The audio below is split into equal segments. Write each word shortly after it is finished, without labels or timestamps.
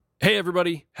Hey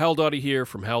everybody, Hal Doughty here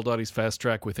from Hal Doughtie's Fast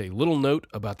Track with a little note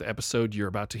about the episode you're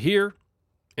about to hear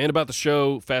and about the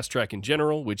show Fast Track in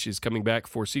general, which is coming back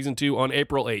for Season 2 on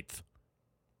April 8th.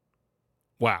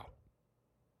 Wow.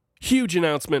 Huge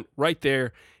announcement right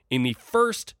there in the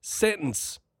first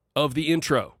sentence of the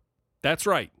intro. That's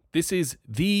right, this is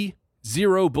the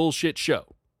zero bullshit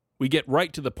show. We get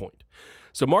right to the point.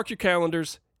 So mark your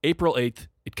calendars, April 8th,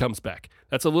 it comes back.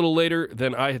 That's a little later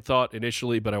than I had thought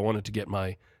initially, but I wanted to get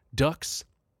my ducks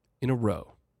in a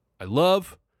row. I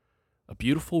love a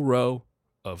beautiful row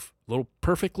of little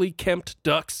perfectly kempt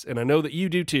ducks, and I know that you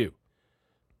do too.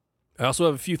 I also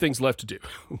have a few things left to do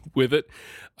with it,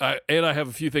 and I have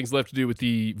a few things left to do with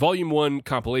the Volume 1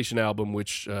 compilation album,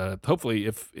 which hopefully,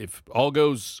 if all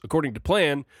goes according to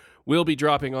plan, will be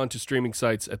dropping onto streaming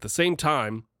sites at the same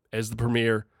time as the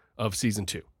premiere of Season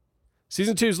 2.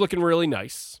 Season 2 is looking really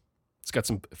nice. It's got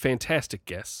some fantastic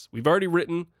guests. We've already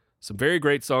written some very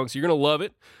great songs. You're going to love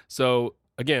it. So,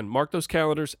 again, mark those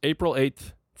calendars. April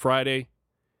 8th, Friday,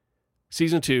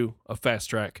 Season 2 of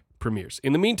Fast Track premieres.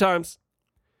 In the meantime,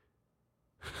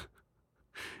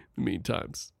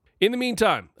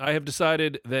 I have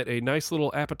decided that a nice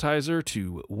little appetizer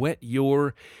to wet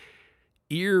your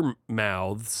ear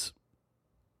mouths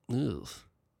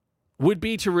would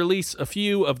be to release a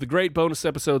few of the great bonus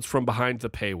episodes from behind the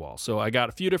paywall. So I got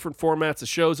a few different formats of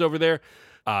shows over there.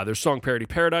 There's Song Parody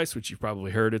Paradise, which you've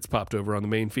probably heard. It's popped over on the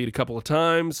main feed a couple of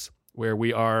times, where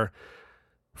we are,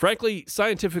 frankly,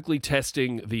 scientifically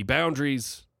testing the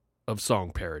boundaries of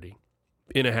song parody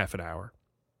in a half an hour.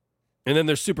 And then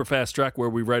there's Super Fast Track, where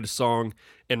we write a song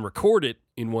and record it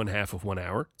in 1/2 of 1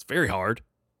 hour. It's very hard.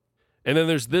 And then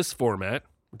there's this format,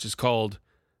 which is called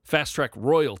Fast Track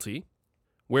Royalty,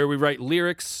 where we write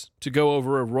lyrics to go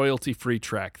over a royalty-free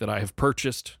track that I have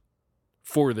purchased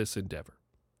for this endeavor.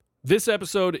 This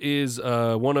episode is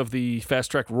one of the Fast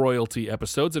Track Royalty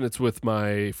episodes, and it's with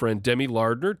my friend Demi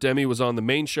Lardner. Demi was on the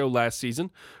main show last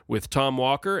season with Tom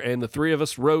Walker, and the three of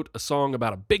us wrote a song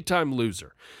about a big-time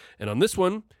loser. And on this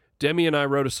one, Demi and I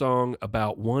wrote a song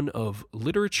about one of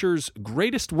literature's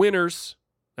greatest winners.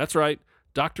 That's right,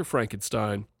 Dr.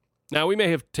 Frankenstein. Now, we may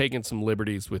have taken some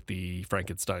liberties with the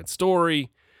Frankenstein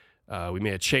story. We may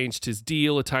have changed his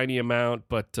deal a tiny amount,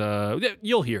 but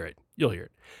you'll hear it. You'll hear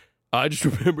it. I just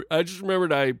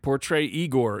remembered I portray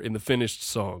Igor in the finished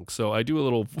song, so I do a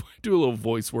little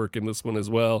voice work in this one as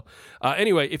well.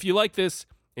 Anyway, if you like this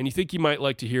and you think you might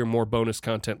like to hear more bonus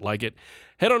content like it,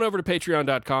 head on over to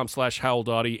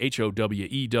patreon.com/HowlDoughty,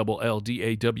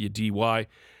 HowlLDawdy,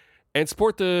 and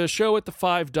support the show at the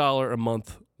 $5 a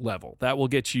month level. That will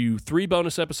get you 3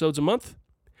 bonus episodes a month,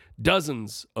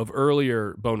 dozens of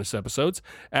earlier bonus episodes,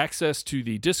 access to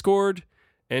the Discord,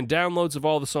 and downloads of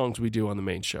all the songs we do on the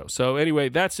main show. So anyway,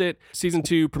 that's it. Season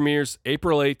 2 premieres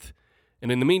April 8th. And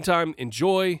in the meantime,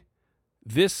 enjoy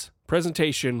this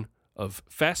presentation of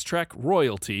Fast Track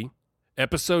Royalty,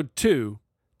 Episode 2,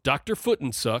 Dr.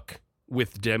 Foot-and-Suck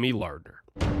with Demi Lardner.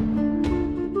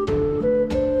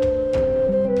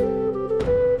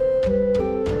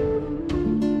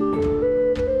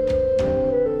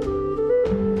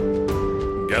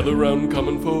 Gather round,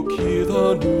 common folk, hear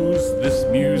the news. This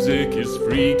music is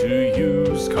free to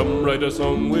use. Come write a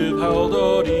song with Hal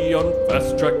Doughty on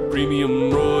Fast Track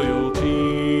Premium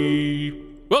Royalty.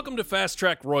 Welcome to Fast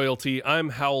Track Royalty. I'm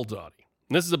Hal Doughty.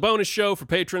 And this is a bonus show for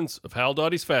patrons of Hal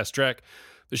Doughtie's Fast Track,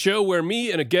 the show where me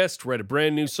and a guest write a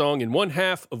brand new song in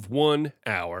 1/2 of 1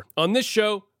 hour. On this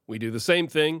show, we do the same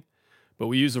thing, but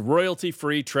we use a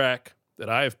royalty-free track that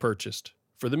I have purchased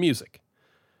for the music.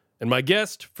 And my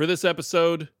guest for this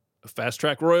episode of Fast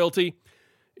Track Royalty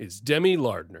is Demi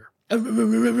Lardner. Hello.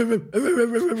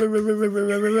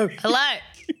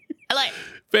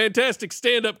 Fantastic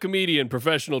stand-up comedian,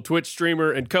 professional Twitch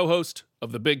streamer, and co-host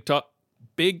of the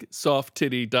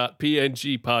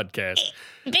BigSoftTitty.png podcast.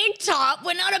 Big Top,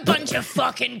 we're not a bunch of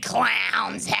fucking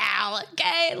clowns, Hal.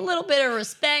 Okay, a little bit of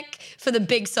respect for the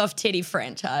Big Soft Titty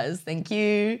franchise. Thank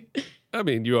you. I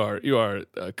mean, you are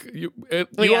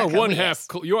one half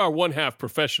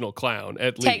professional clown,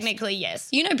 at least. Technically, yes.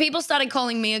 You know, people started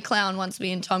calling me a clown once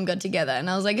me and Tom got together, and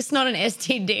I was like, it's not an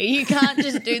STD. You can't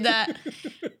just do that.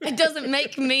 It doesn't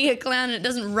make me a clown, and it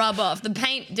doesn't rub off. The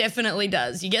paint definitely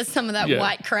does. You get some of that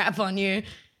white crap on you.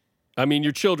 I mean,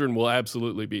 your children will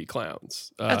absolutely be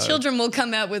clowns. Our children will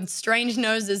come out with strange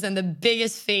noses and the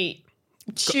biggest feet.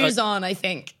 Shoes on, I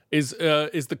think. Is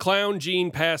the clown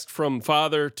gene passed from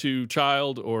father to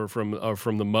child or from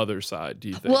the mother side, do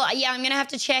you think? Well, yeah, I'm going to have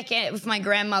to check it with my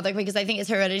grandmother because I think it's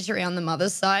hereditary on the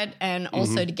mother's side. And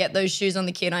also to get those shoes on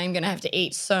the kid, I am going to have to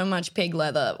eat so much pig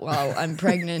leather while I'm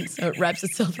pregnant so it wraps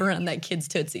itself around that kid's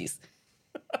tootsies.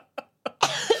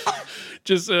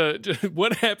 just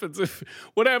what happens if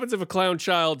a clown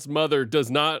child's mother does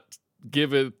not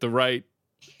give it the right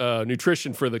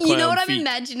nutrition for the clown You know what feet? I'm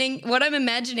imagining? What I'm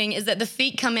imagining is that the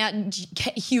feet come out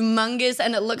humongous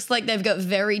and it looks like they've got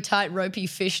very tight ropey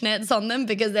fishnets on them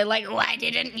because they're like, why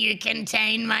didn't you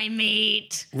contain my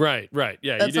meat? Right.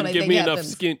 Yeah, That's you what didn't I give think me enough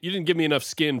happens. skin. You didn't give me enough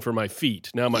skin for my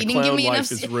feet. Now my You didn't give clown me life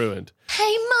enough is skin. ruined.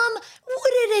 Hey, Mom,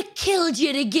 would it have killed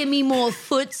you to give me more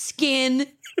foot skin?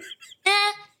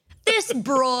 This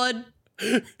broad.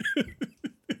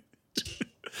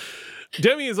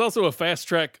 Demi is also a fast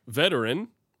track veteran.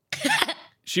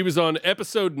 She was on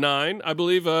episode 9, I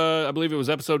believe. I believe it was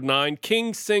episode 9,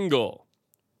 King Single.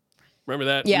 Remember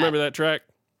that? Yeah. Remember that track?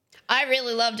 I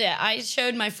really loved it. I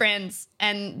showed my friends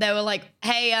and they were like,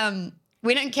 hey,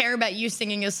 we don't care about you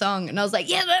singing a song. And I was like,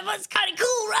 yeah, that was kind of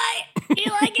cool, right?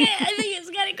 You like it? I think it's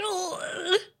kind of cool.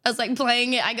 I was like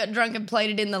playing it. I got drunk and played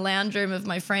it in the lounge room of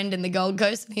my friend in the Gold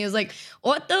Coast. And he was like,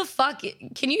 what the fuck?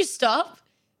 Can you stop?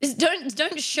 Just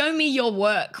don't show me your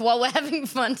work while we're having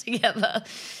fun together.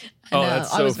 And,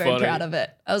 That's I so was very funny. proud of it.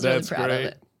 I was That's really proud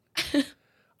great. of it.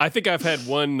 I think I've had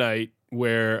one night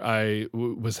where I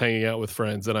was hanging out with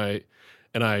friends and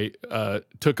I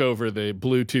took over the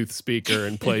Bluetooth speaker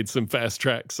and played some fast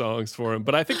track songs for him.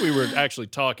 But I think we were actually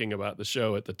talking about the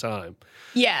show at the time.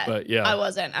 Yeah, But, yeah. I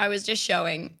wasn't. I was just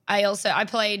showing. I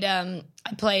played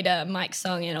Mike's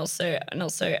song and also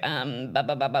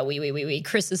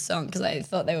Chris's song because I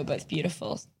thought they were both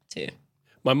beautiful too.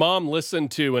 My mom listened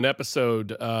to an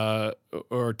episode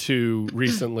or two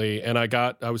recently, and I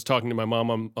was talking to my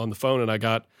mom on the phone, and I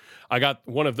got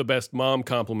one of the best mom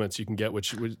compliments you can get,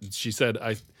 which was, she said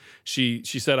I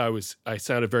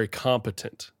sounded very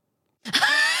competent.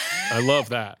 I love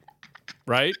that.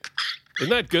 Right?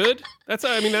 Isn't that good? That's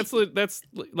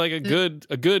like a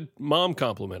good mom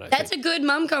compliment, I think. That's a good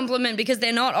mum compliment because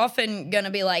they're not often going to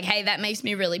be like, hey, that makes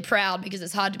me really proud because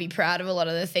it's hard to be proud of a lot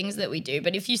of the things that we do.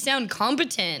 But if you sound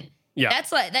competent, Yeah.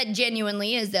 that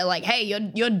genuinely is. They're like, hey,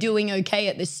 you're doing okay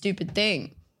at this stupid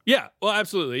thing. Yeah, well,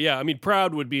 absolutely. Yeah, I mean,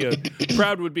 proud would be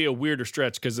a weirder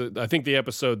stretch because I think the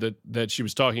episode that she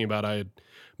was talking about, I had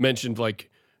mentioned like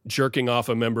jerking off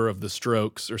a member of the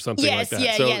Strokes or something like that.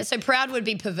 Yeah. So proud would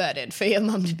be perverted for your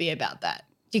mum to be about that.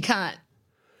 You can't.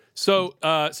 So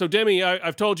Demi,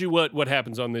 I've told you what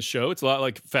happens on this show. It's a lot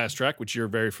like Fast Track, which you're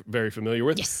very very familiar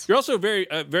with. Yes. You're also very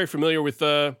very familiar with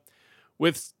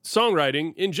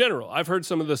songwriting in general. I've heard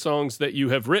some of the songs that you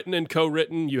have written and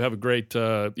co-written. You have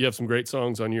you have some great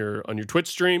songs on your Twitch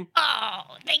stream. Oh,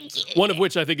 thank you. One of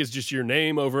which I think is just your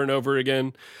name over and over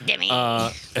again. Demi.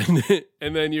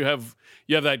 And then you have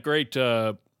that great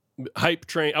hype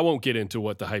train. I won't get into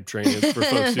what the hype train is for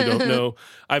folks who don't know.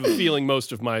 I have a feeling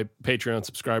most of my Patreon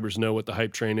subscribers know what the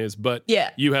hype train is, but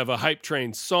Yeah. you have a hype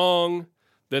train song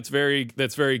that's very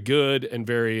good and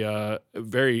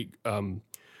very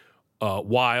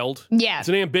wild. Yeah. It's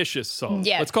an ambitious song.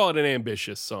 Yeah. Let's call it an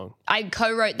ambitious song. I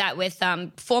co-wrote that with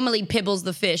formerly Pibbles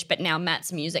the Fish, but now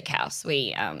Matt's Music House.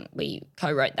 We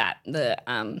co-wrote that.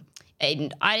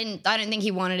 And I don't think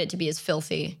he wanted it to be as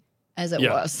filthy as it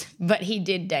Yeah. was, but he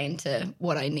did deign to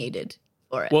what I needed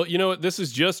for it. Well, you know what? This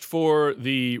is just for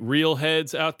the real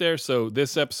heads out there. So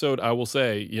this episode, I will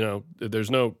say, there's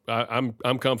no. I'm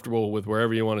comfortable with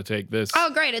wherever you want to take this.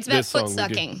 Oh, great! It's about this foot song we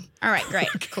do. sucking. All right, great,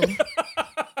 cool.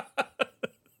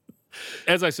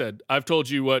 As I said, I've told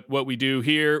you what we do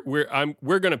here. We're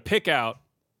going to pick out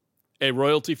a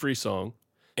royalty-free song,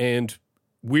 and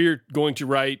we're going to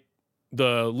write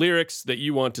the lyrics that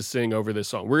you want to sing over this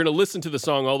song. We're going to listen to the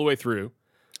song all the way through,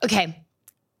 Okay.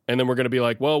 and then we're going to be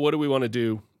like, well, what do we want to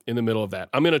do in the middle of that?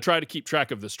 I'm going to try to keep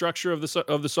track of the structure of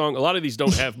the song. A lot of these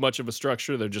don't have much of a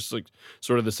structure. They're just like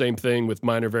sort of the same thing with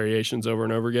minor variations over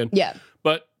and over again. Yeah.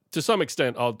 But to some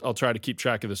extent, I'll try to keep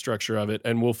track of the structure of it,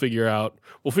 and we'll figure out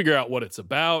what it's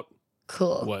about,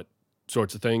 Cool. what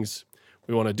sorts of things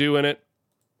we want to do in it.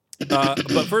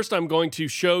 But first, I'm going to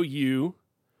show you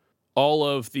all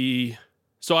of the.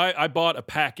 So I bought a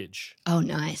package Oh,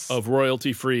 nice. of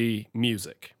royalty-free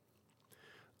music,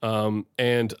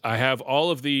 and I have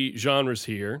all of the genres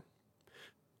here.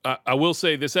 I will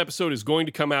say this episode is going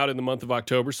to come out in the month of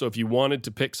October, so if you wanted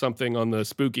to pick something on the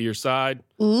spookier side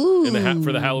Ooh.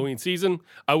 for the Halloween season,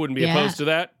 I wouldn't be Yeah. opposed to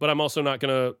that. But I'm also not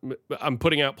going to. I'm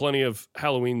putting out plenty of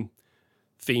Halloween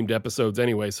themed episodes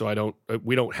anyway, so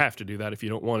we don't have to do that if you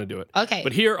don't want to do it. Okay.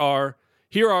 But here are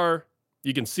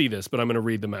you can see this, but I'm going to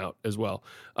read them out as well.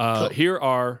 Cool. Here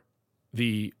are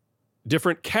the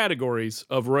different categories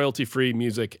of royalty-free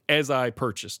music as I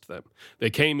purchased them. They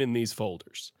came in these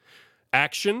folders: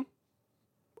 action,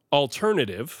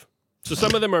 alternative, So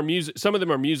some of them are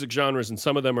music genres, and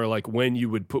some of them are like when you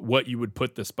would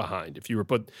put this behind. If you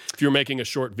were making a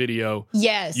short video,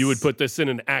 Yes. you would put this in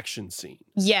an action scene.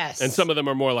 Yes. And some of them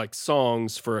are more like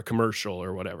songs for a commercial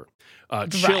or whatever.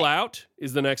 Chill out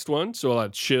is the next one. So a lot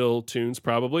of chill tunes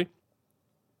probably.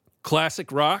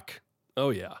 Classic rock. Oh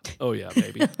yeah,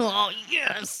 baby. Oh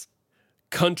yes.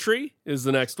 Country is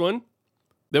the next one.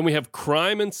 Then we have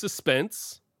crime and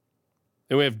suspense.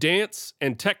 Then we have dance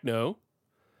and techno.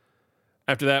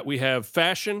 After that, we have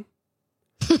fashion.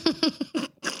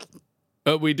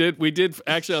 We did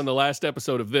actually on the last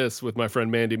episode of this with my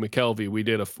friend Mandy McKelvey. We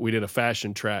did a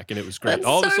fashion track, and it was great. That's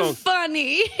all so the songs,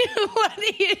 funny. What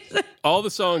is? all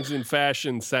the songs in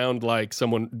fashion sound like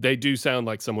someone. They do sound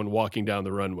like someone walking down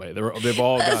the runway. They've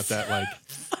all got that like.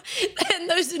 And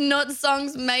those are not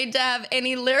songs made to have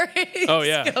any lyrics. Oh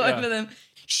yeah, go over them.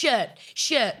 Shirt.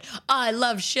 I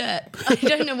love shirt. I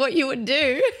don't know what you would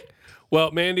do.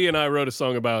 Well, Mandy and I wrote a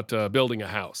song about building a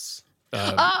house.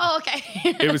 Oh, okay.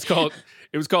 It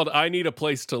was called "I Need a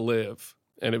Place to Live,"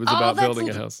 and it was about building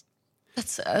a house.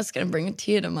 That's gonna bring a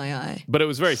tear to my eye. But it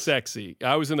was very sexy.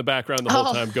 I was in the background the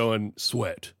whole time going,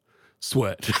 sweat.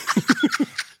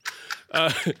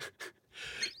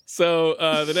 So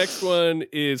the next one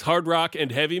is hard rock and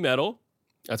heavy metal.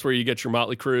 That's where you get your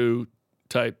Motley Crue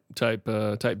type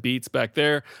beats back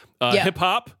there. Hip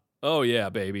hop. Oh yeah,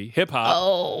 baby. Hip hop.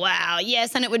 Oh wow,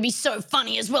 yes, and it would be so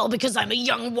funny as well because I'm a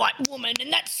young white woman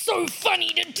and that's so funny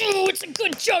to do. It's a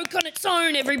good joke on its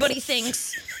own, everybody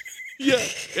thinks. Yeah,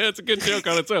 it's a good joke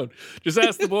on its own. Just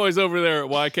ask the boys over there at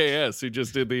YKS who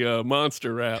just did the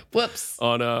monster rap. Whoops.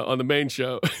 On the main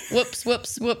show. Whoops.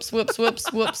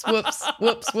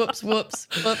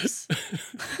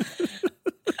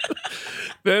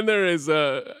 Then there is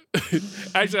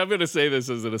actually, I'm going to say this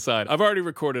as an aside. I've already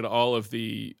recorded all of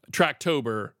the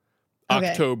Tracktober,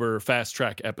 October Fast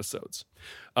Track episodes.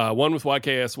 One with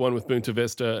YKS, one with Bunta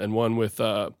Vista, and one with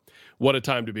What a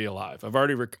Time to Be Alive. I've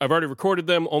already recorded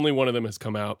them. Only one of them has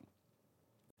come out,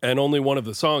 and only one of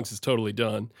the songs is totally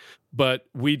done. But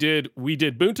we did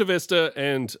Bunta Vista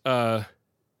and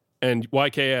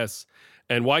YKS.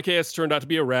 And YKS turned out to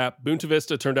be a rap. Bunta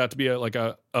Vista turned out to be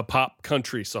a pop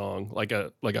country song, like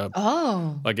a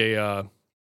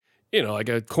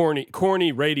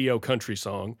corny radio country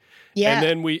song. Yeah.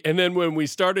 And then when we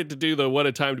started to do the What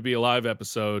a Time to Be Alive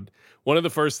episode, one of the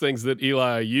first things that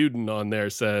Eli Uden on there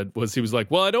said was he was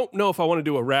like, "Well, I don't know if I want to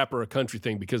do a rap or a country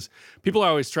thing because people are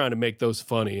always trying to make those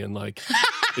funny and like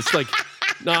it's like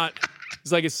not."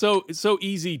 It's like it's so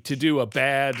easy to do a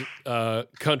bad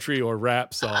country or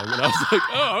rap song, and I was like,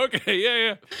 "Oh, okay,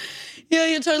 yeah." Yeah,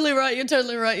 you're totally right.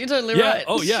 Right.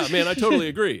 Oh, yeah, man, I totally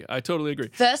agree.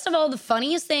 First of all, the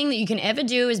funniest thing that you can ever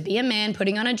do is be a man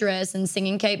putting on a dress and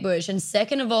singing Kate Bush. And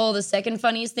second of all, the second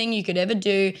funniest thing you could ever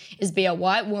do is be a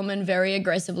white woman very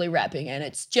aggressively rapping, and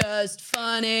it's just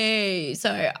funny.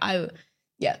 So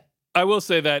I will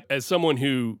say that as someone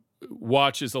who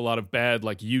watches a lot of bad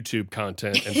like YouTube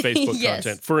content and Facebook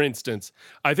content. For instance,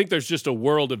 I think there's just a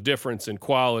world of difference in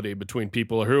quality between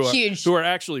people who are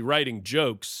actually writing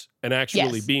jokes and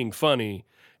actually being funny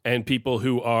and people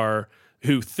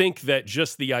who think that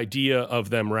just the idea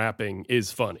of them rapping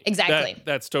is funny. Exactly.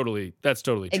 That's totally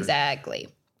true. Exactly.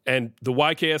 And the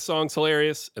YKS song's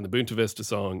hilarious and the Bunta Vista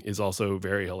song is also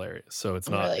very hilarious. So it's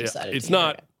not really excited it's to hear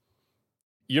not it.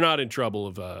 You're not in trouble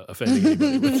of offending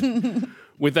anybody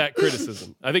with that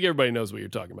criticism. I think everybody knows what you're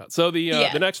talking about. So the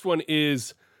next one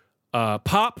is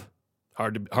pop.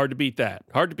 Hard to beat that.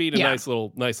 Hard to beat a nice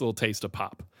little taste of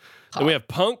pop. Then we have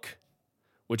punk,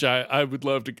 which I would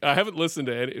love to. I haven't listened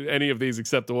to any of these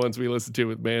except the ones we listened to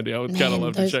with Mandy. I would kind of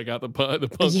love to check out the punk.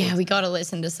 Yeah, ones. we got to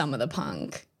listen to some of the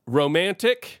punk.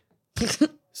 Romantic,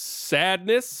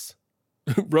 sadness.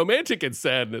 Romantic and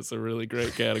sadness are really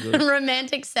great categories.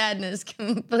 Romantic sadness,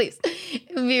 please.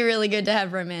 It would be really good to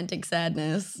have romantic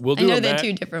sadness. I know they're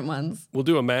two different ones. We'll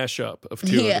do a mashup of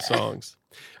two of the songs.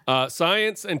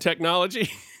 Science and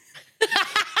technology.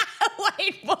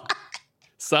 Wait, what?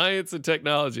 Science and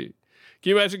technology. Can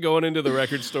you imagine going into the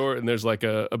record store and there's like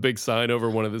a big sign over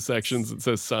one of the sections that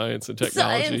says science and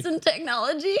technology? Science and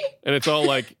technology? And it's all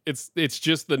like, it's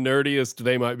just the nerdiest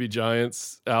They Might Be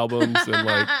Giants albums and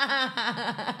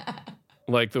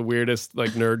like the weirdest like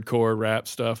nerdcore rap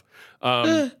stuff.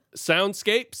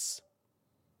 Soundscapes.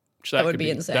 That would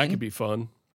be insane. That could be fun.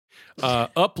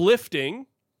 Uplifting.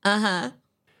 Uh-huh.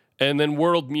 And then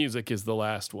world music is the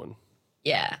last one.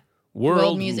 Yeah.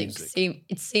 World music.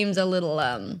 It seems a little...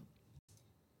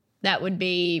 that would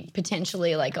be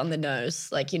potentially like on the nose.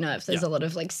 Like, you know, if there's a lot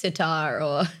of like sitar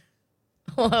or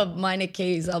minor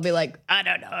keys, I'll be like, I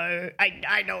don't know.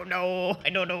 I don't know. I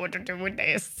don't know what to do with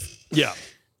this. Yeah.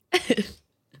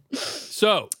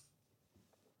 So,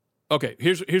 okay,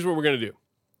 here's what we're gonna do.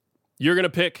 You're gonna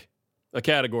pick a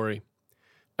category,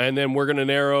 and then we're gonna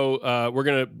narrow. We're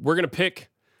gonna pick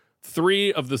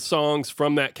 3 of the songs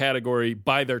from that category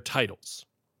by their titles,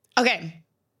 Okay.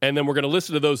 and then we're gonna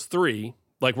listen to those 3.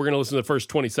 Like we're gonna listen to the first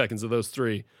 20 seconds of those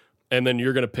 3, and then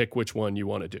you're gonna pick which one you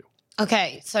want to do.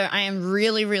 Okay, so I am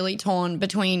really, really torn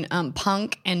between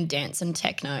punk and dance and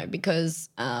techno because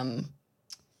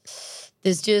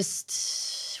there's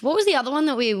just what was the other one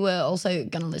that we were also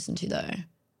going to listen to though?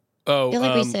 Oh, I feel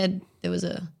like we said there was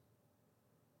a.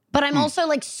 But I'm also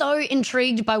like so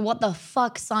intrigued by what the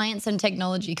fuck science and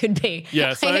technology could be.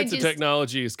 Yeah, science and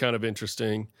technology is kind of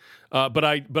interesting, but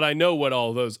I know what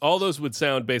all those would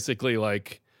sound basically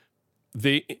like.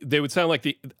 They would sound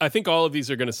like I think all of these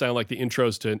are going to sound like the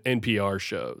intros to NPR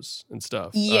shows and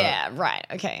stuff. Yeah, right.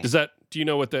 Okay. Do you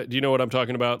know what I'm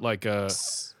talking about? Like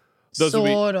those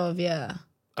sort of, yeah.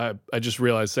 I just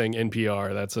realized saying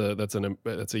NPR, that's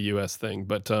a US thing,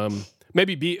 but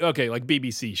maybe like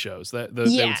BBC shows. They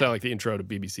would sound like the intro to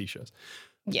BBC shows.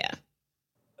 Yeah.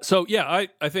 So yeah,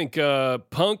 I think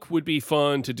punk would be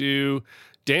fun to do.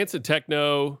 Dance and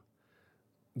techno,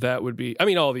 that would be. I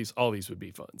mean, all these would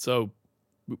be fun. So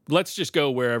let's just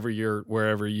go wherever you're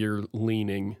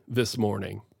leaning this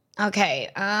morning. Okay.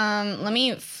 Let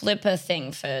me flip a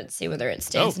thing see whether it's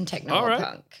dance and techno or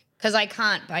punk. Because I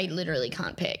literally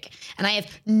can't pick. And I have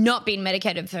not been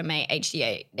medicated for my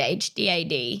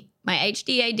HDAD. My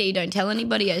HDAD, don't tell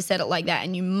anybody I said it like that,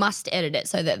 and you must edit it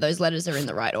so that those letters are in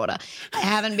the right order. I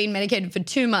haven't been medicated for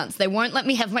 2 months. They won't let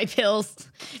me have my pills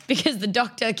because the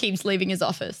doctor keeps leaving his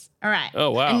office. All right.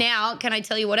 Oh, wow. And now, can I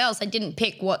tell you what else? I didn't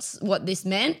pick what this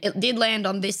meant. It did land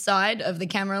on this side of the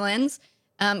camera lens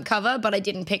cover, but I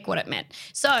didn't pick what it meant.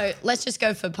 So let's just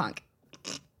go for punk.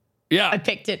 Yeah. I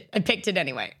picked it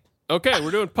anyway. Okay, we're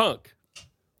doing punk.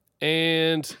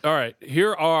 And all right,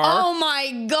 here are Oh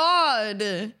my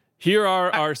God. Here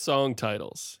are our song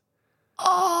titles.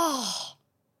 Oh.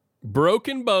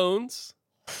 Broken Bones,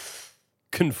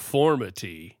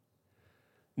 Conformity,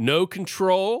 No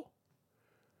Control,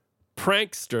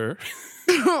 Prankster,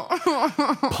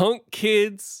 Punk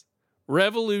Kids,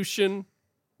 Revolution,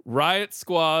 Riot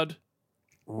Squad,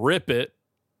 Rip It,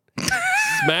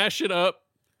 Smash It Up,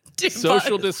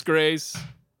 Social Disgrace,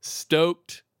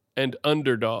 Stoked, and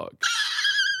Underdog.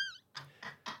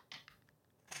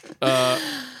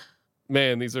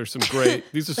 Man, these are some great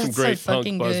so punk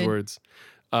buzzwords.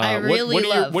 I really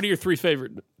love. What are your 3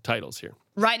 favorite titles here?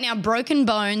 Right now, Broken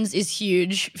Bones is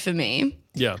huge for me.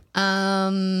 Yeah.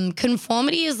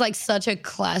 Conformity is like such a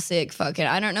classic fucking.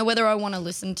 I don't know whether I want to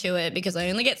listen to it because I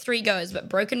only get 3 goes, but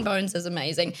Broken Bones is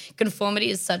amazing.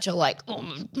 Conformity is such a like,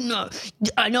 oh no,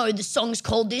 I know the song's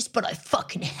called this, but I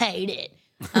fucking hate it.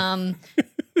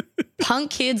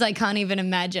 Punk Kids, I can't even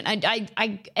imagine.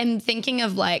 I am thinking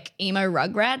of like emo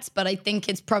Rugrats, but I think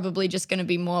it's probably just going to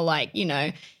be more like, you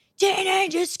know,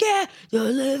 teenagers scared the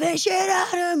living shit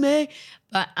out of me.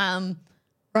 But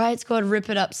Riot Squad, Rip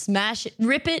It Up,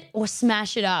 Rip It or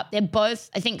Smash It Up. They're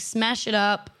both, I think, Smash It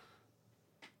Up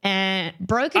and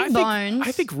Broken Bones.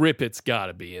 I think Rip It's got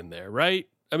to be in there, right?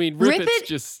 I mean, Rip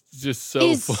It's just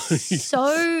so funny.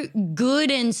 So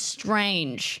good and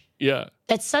strange. Yeah.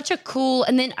 That's such a cool,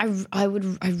 and then I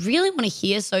really want to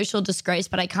hear Social Disgrace,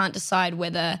 but I can't decide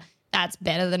whether that's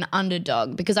better than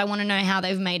Underdog because I want to know how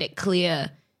they've made it clear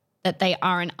that they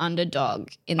are an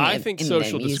underdog in their I think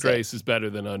Social Disgrace is better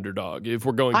than Underdog if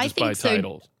we're going just by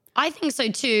titles. I think so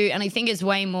too, and I think it's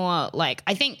way more like,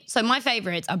 so my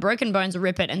favorites are Broken Bones,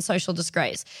 Rip It, and Social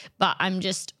Disgrace, but I'm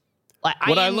just like,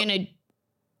 What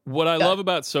I love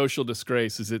about Social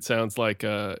Disgrace is it sounds like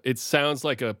a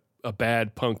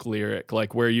bad punk lyric,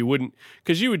 like where you wouldn't,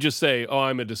 because you would just say, "Oh,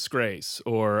 I'm a disgrace,"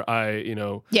 or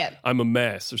I'm a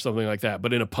mess," or something like that.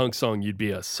 But in a punk song, you'd be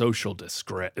a social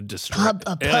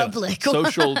public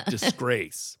social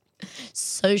disgrace.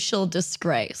 Social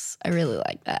Disgrace. I really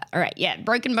like that. All right, yeah,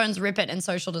 Broken Bones, Rip It, and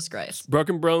Social Disgrace.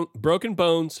 Broken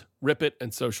Bones, Rip It,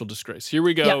 and Social Disgrace. Here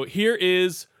we go. Yep. Here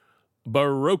is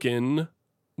Broken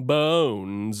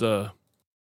Bones.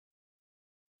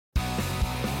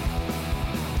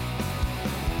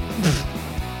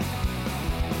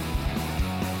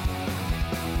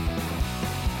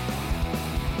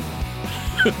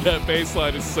 That bass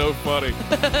line is so funny.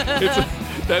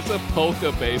 That's a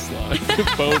polka bass line.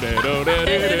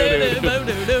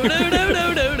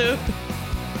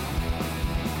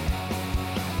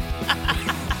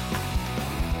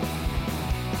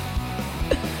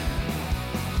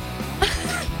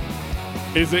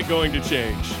 Is it going to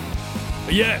change?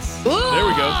 Yes. Ooh! There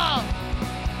we go.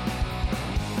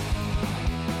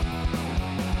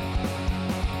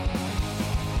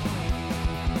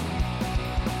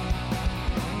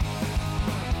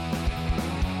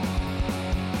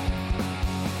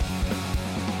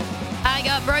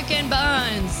 got broken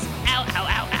bones. Ow, ow,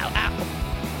 ow, ow, ow.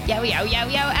 Yow, yow, yow, yow,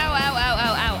 ow, ow, ow,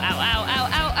 ow, ow, ow, ow, ow, ow,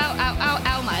 ow, ow, ow,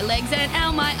 ow, my legs and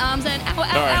ow, my arms and ow, ow,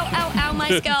 ow, ow, ow,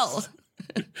 my skull.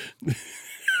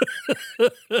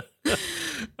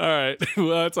 All right.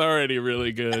 Well, that's already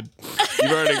really good.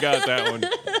 You've already got that one.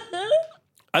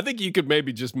 I think you could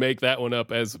maybe just make that one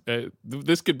up as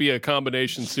this could be a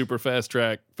combination super fast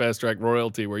track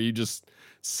royalty where you just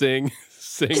sing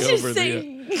over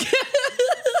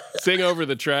sing over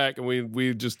the track and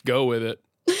we just go with it.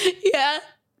 Yeah.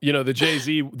 You know, the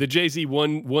Jay-Z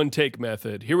one take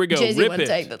method. Here we go. Jay-Z Rip one it.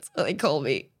 take, that's what they call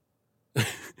me.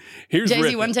 Here's Jay-Z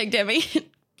Rip one It. take Demi.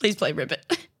 Please play Rip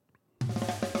It.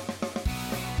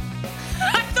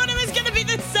 I thought it was gonna be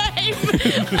the same. I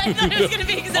thought it was gonna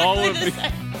be exactly the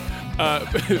same.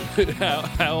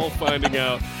 Hal finding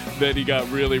out that he got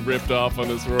really ripped off on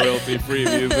this royalty-free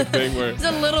music thing where It's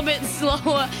a little bit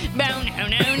slower. Bow, no,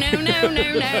 no, no, no, no,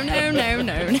 no, no, no,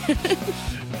 no.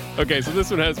 okay, so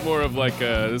this one has more of like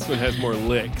this one has more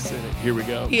licks in it. Here we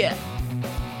go. Yeah.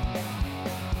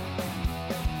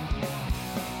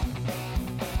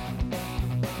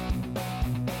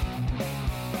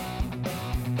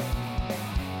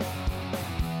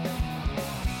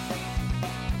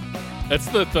 That's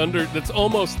the thunder. That's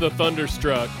almost the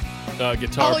thunderstruck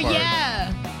guitar part. Oh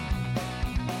yeah.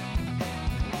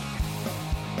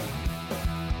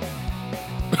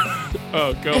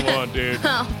 Oh, come on, dude.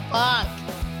 Oh fuck.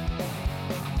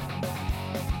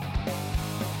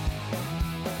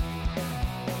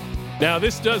 Now,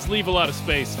 this does leave a lot of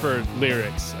space for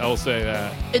lyrics. I will say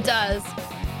that. It does.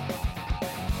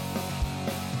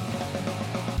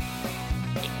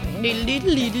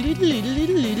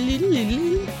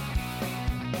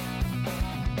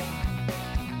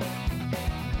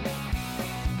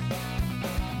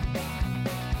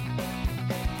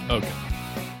 Okay.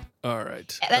 All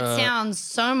right. That sounds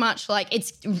so much like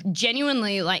it's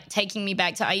genuinely like taking me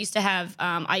back to I used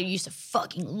to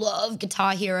fucking love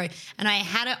Guitar Hero and I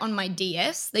had it on my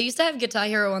DS. They used to have Guitar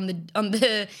Hero on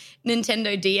the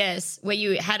Nintendo DS where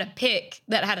you had a pick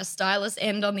that had a stylus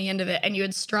end on the end of it and you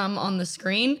would strum on the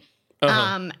screen.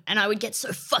 And I would get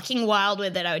so fucking wild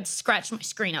with it. I would scratch my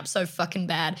screen up so fucking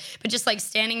bad. But just like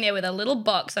standing there with a little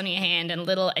box on your hand and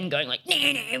going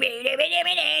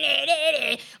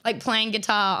like playing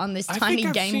guitar on this tiny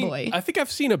Game Boy. I think I've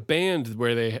seen a band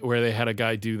where they had a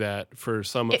guy do that for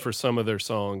some of their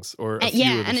songs or a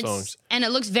few of the songs. And it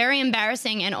looks very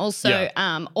embarrassing and also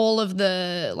all of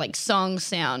the like songs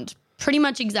sound pretty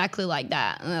much exactly like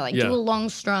that. And they do a long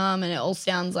strum and it all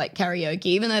sounds like karaoke,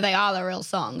 even though they are the real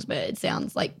songs, but it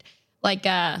sounds like what's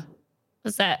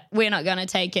that? We're Not Gonna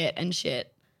Take It and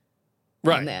shit.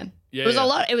 Right. On there. Yeah, it was a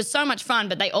lot. It was so much fun,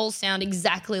 but they all sound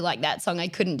exactly like that song. I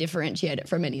couldn't differentiate it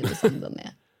from any of the songs on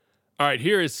there. All right,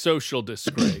 here is Social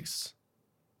Disgrace.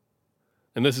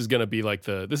 And this is gonna be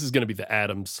the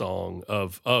Adams song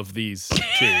of these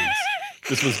tunes.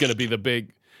 This was gonna be the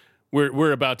big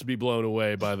We're about to be blown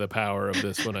away by the power of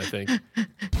this one, I think.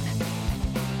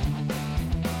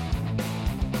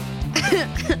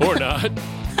 Or not.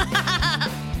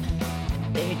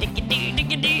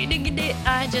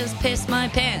 I just pissed my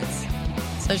pants.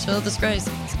 Social disgrace,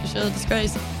 social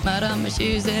disgrace. Mud on my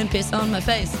shoes and piss on my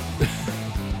face.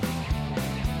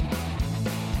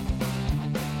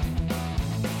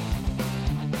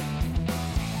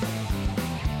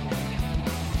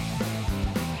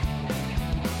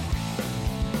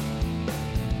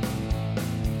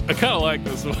 I kind of like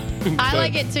this one. I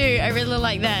like it too. I really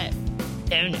like that.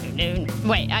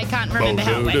 Wait, I can't remember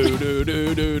how it went.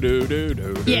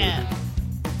 Yeah.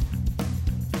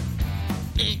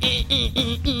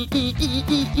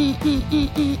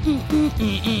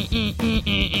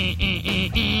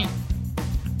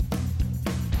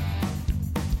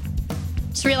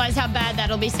 Just realize how bad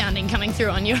that'll be sounding coming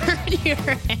through on your end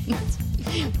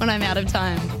when I'm out of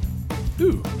time.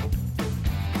 Ooh.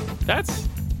 That's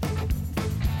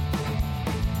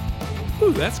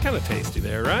kind of tasty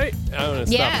there, right? I'm going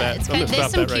to stop that.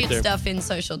 There's some cute stuff in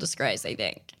Social Disgrace, I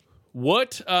think.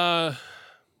 So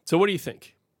what do you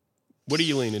think? What are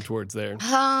you leaning towards there?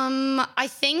 I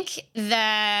think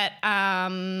that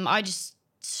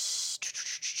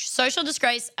Social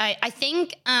Disgrace, I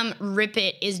think Rip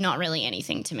It is not really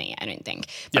anything to me, I don't think.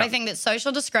 But I think that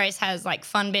Social Disgrace has like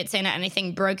fun bits in it, and I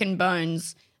think Broken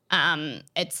Bones,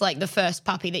 it's like the first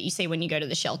puppy that you see when you go to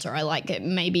the shelter. I like it,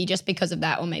 maybe just because of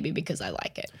that, or maybe because I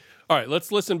like it. All right, let's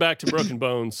listen back to Broken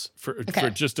Bones for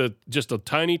just a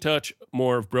tiny touch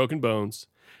more of Broken Bones,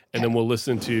 and then we'll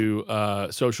listen to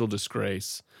Social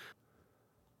Disgrace.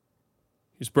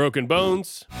 Here's Broken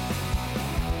Bones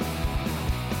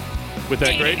with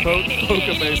that great polka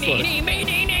bass line.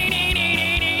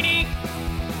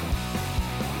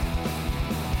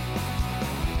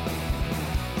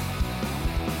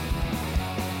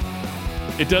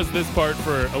 It does this part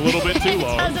for a little bit too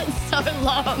long. It does it so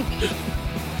long.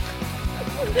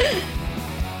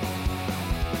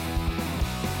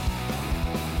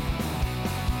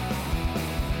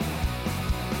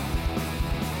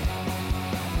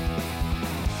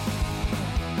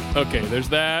 Okay, there's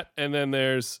that, and then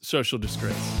there's Social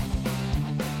Disgrace.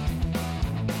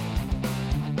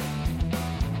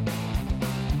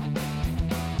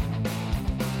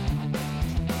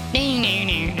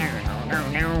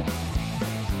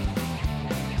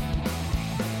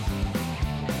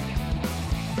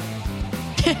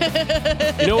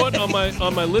 You know what?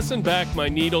 On my listen back, my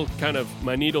needle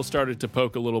started to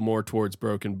poke a little more towards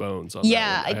Broken Bones. On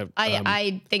Yeah, that one.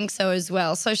 I think so as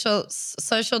well.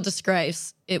 Social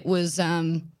Disgrace. It was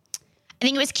I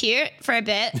think it was cute for a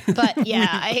bit, but yeah,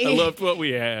 I loved what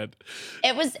we had.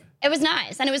 It was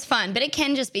nice and it was fun, but it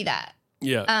can just be that.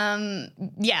 Yeah.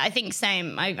 Yeah, I think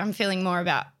same. I'm feeling more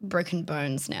about Broken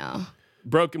Bones now.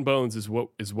 Broken Bones is what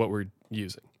we're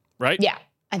using, right? Yeah,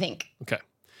 I think. Okay.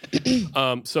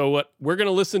 So what we're going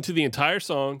to listen to the entire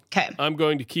song. Okay. I'm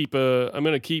going to keep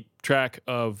track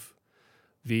of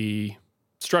the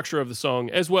structure of the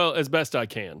song as well as best I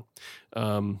can.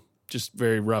 Just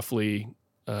very roughly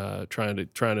trying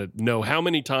to know how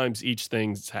many times each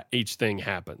thing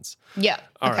happens. Yeah.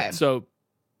 All okay. right. So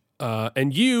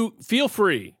and you feel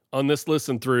free on this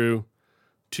listen through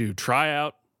to try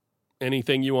out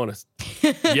anything you want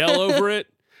to yell over it.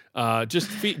 Just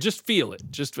feel it.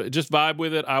 Just vibe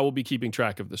with it. I will be keeping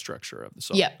track of the structure of the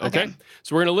song. Yeah. Okay.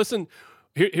 So we're gonna listen.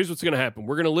 Here's what's gonna happen.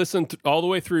 We're gonna listen all the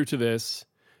way through to this,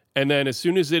 and then as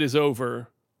soon as it is over,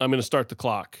 I'm gonna start the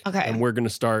clock. Okay. And we're gonna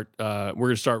start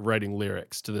writing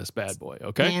lyrics to this bad boy.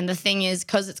 Okay. And the thing is,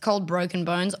 because it's called Broken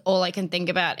Bones, all I can think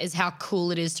about is how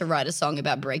cool it is to write a song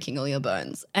about breaking all your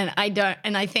bones. And I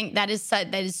think that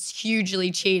is hugely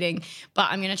cheating.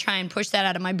 But I'm gonna try and push that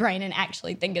out of my brain and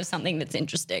actually think of something that's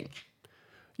interesting.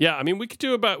 Yeah, I mean, we could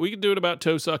do it about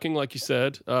toe sucking, like you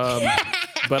said.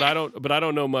 But I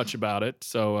don't know much about it.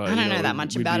 So I don't know that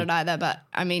much about it either. But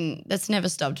I mean, that's never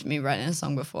stopped me writing a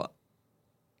song before.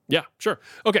 Yeah, sure.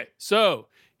 Okay, so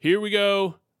here we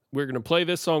go. We're going to play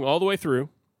this song all the way through,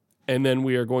 and then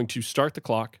we are going to start the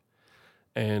clock.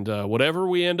 And whatever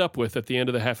we end up with at the end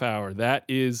of the half hour,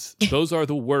 those are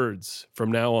the words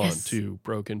from now on to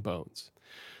Broken Bones.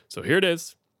 So here it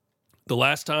is. The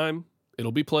last time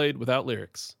it'll be played without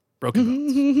lyrics. Broken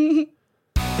Bones.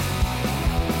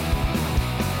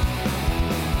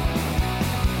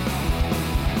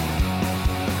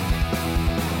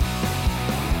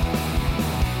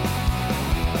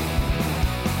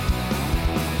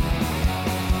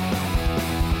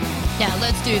 Now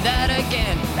let's do that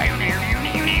again.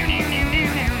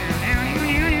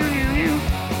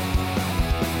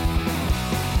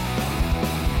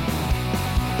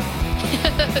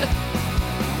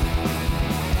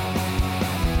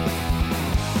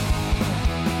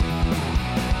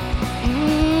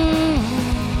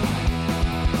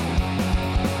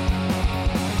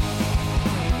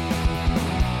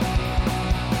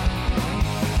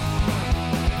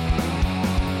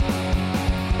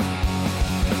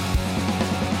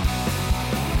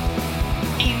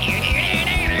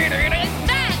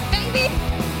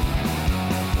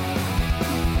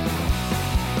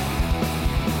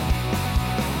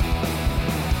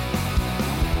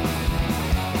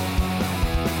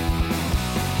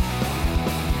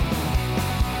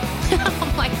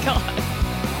 Oh my god.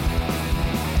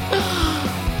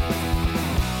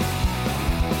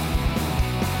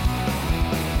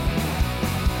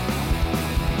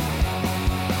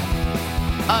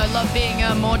 I love being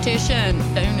a mortician.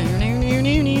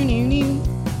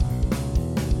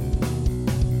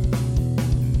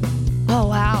 Oh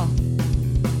wow.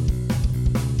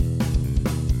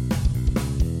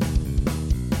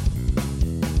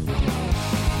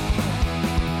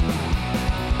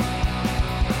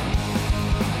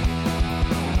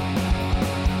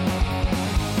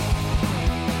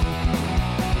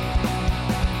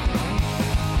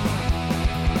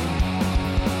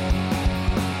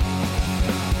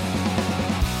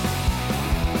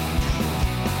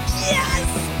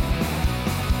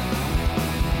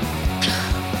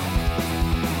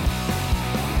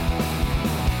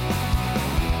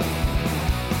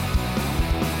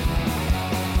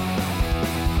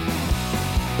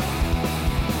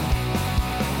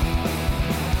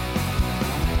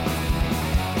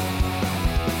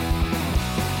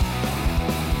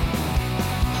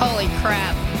 Holy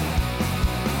crap.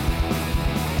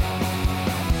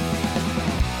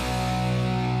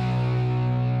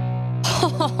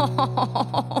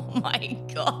 Oh my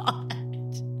god.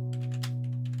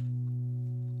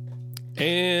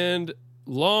 And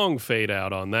long fade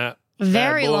out on that.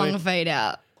 Very Bad boy. long fade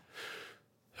out.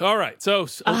 All right, so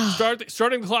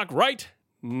starting the clock right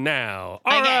now.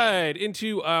 All Okay. right,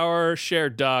 into our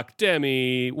shared doc.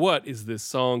 Demi, what is this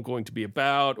song going to be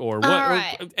about, or what? All Or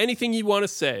right. anything you want to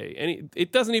say?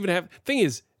 It doesn't even have. Thing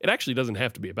is, it actually doesn't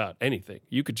have to be about anything.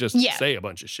 You could just Yeah. say a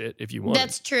bunch of shit if you want.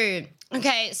 That's true.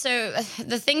 Okay, so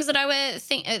the things that I were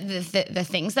the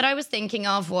things that I was thinking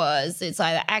of was it's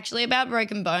either actually about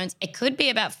broken bones, it could be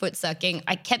about foot sucking.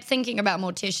 I kept thinking about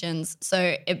morticians,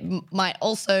 so it might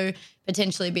also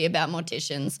potentially be about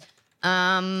morticians.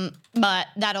 But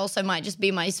that also might just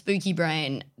be my spooky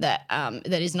brain that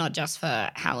is not just for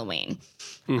Halloween.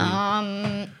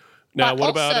 Now, but what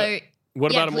about also-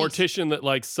 what yeah, about a please. mortician that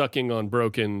likes sucking on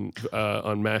broken,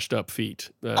 on mashed up feet?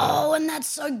 Oh, and that's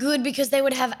so good because they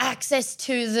would have access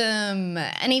to them.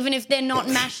 And even if they're not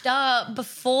mashed up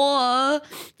before,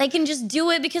 they can just do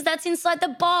it because that's inside the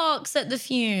box at the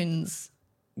Funes.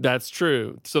 That's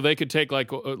true. So they could take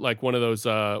like one of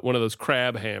those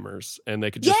crab hammers, and they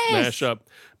could just Yes!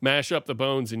 mash up the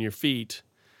bones in your feet.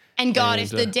 And God, And, if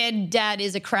the dead dad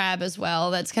is a crab as well,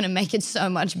 that's going to make it so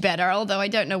much better. Although I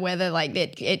don't know whether like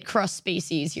it cross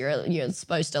species, you're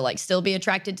supposed to like still be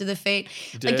attracted to the feet.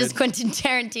 Like does Dead- Quentin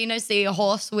Tarantino see a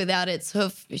horse without its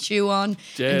hoof shoe on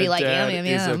Dead and be like, dad yum,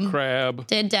 yum, is yum. a crab.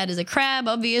 Dead dad is a crab,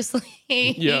 obviously.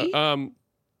 Yeah.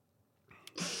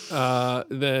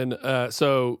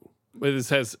 So this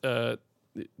has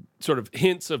sort of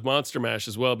hints of Monster Mash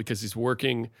as well because he's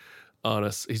working on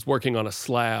a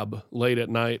slab late at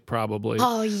night probably.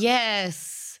 Oh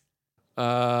yes.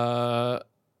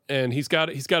 And he's got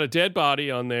a dead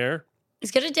body on there. He's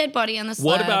got a dead body on the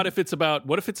slab. What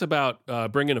if it's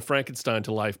about bringing a Frankenstein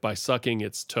to life by sucking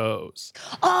its toes?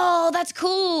 Oh, that's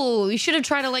cool. You should have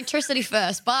tried electricity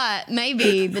first, but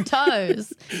maybe the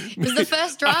toes. It's the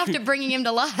first draft of bringing him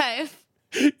to life.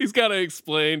 He's got to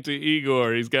explain to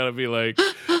Igor. He's got to be like,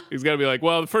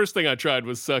 well, the first thing I tried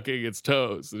was sucking its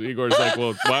toes. And Igor's like,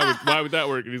 well, why would that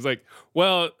work? And he's like,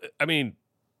 well, I mean,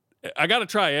 I got to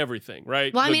try everything,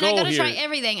 right? Well, I The mean, I goal got to try here-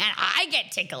 everything, and I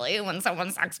get tickly when someone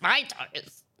sucks my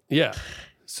toes. Yeah.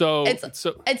 So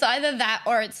It's either that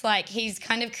or it's like he's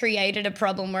kind of created a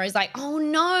problem where he's like, oh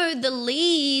no, the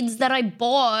leads that I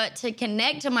bought to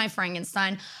connect to my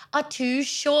Frankenstein are too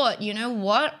short. You know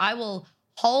what? I will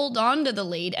hold on to the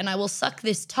lead and I will suck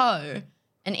this toe.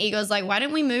 And Igor's like, why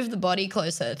don't we move the body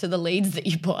closer to the leads that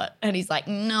you bought? And he's like,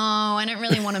 no, I don't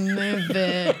really want to move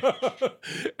it.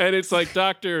 and it's like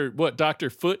Dr.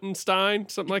 Footenstein,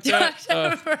 something like that.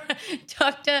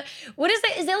 Doctor, what is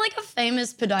that? Is there like a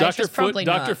famous podiatrist? Dr. Probably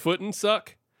not. Dr. Footensuck.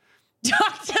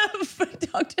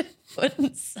 Dr.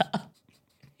 Footensuck.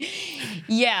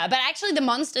 Yeah, but actually the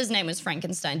monster's name was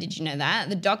Frankenstein. Did you know that?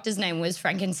 The doctor's name was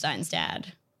Frankenstein's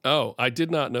dad. Oh, I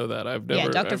did not know that.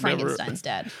 Dr. Frankenstein's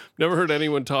dad. Never heard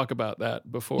anyone talk about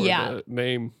that before. Yeah.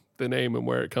 The name and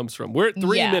where it comes from. We're at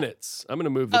 3 Yeah. minutes. I'm going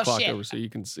to move the Oh, clock shit. over so you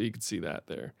can see that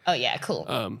there. Oh yeah,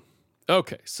 cool.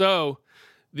 Okay, so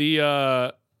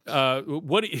the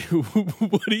what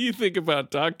do you think about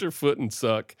Dr.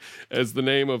 Footensuck as the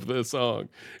name of the song?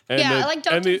 And Yeah, the, I like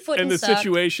Dr. and the Footensuck.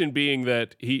 situation being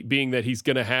that he's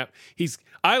going to have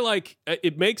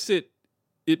it makes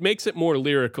it more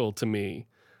lyrical to me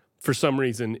for some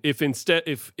reason. If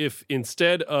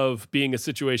instead of being a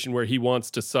situation where he wants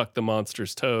to suck the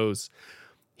monster's toes,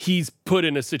 he's put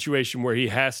in a situation where he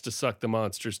has to suck the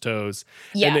monster's toes.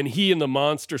 Yeah. And then he and the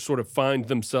monster sort of find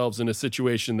themselves in a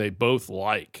situation they both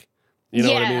like. You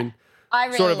know what I Yeah. mean? I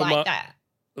really sort of like that.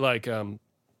 Like,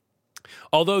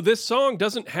 although this song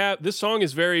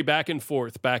is very back and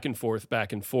forth.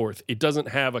 It doesn't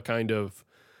have a kind of,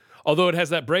 although it has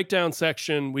that breakdown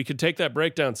section, we could take that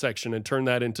breakdown section and turn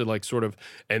that into like sort of,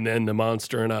 and then the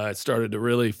monster and I started to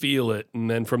really feel it.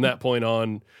 And then from that point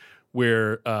on,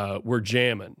 we're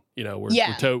jamming, you know,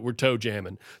 we're toe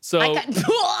jamming. So I got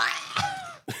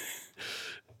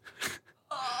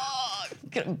oh,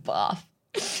 gonna buff.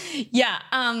 Yeah,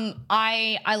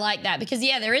 I like that because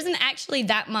there isn't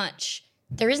that much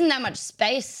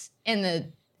space in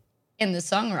the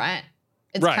song, right?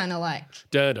 It's Right. kind of like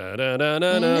da, da, da, da,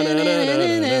 da, da,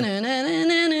 da,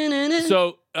 da, da.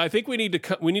 So I think we need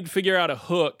to figure out a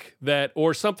hook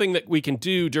or something that we can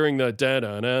do during the da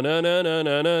da na na na na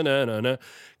na na na na,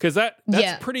 because that's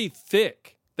Yeah. pretty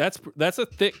thick. That's a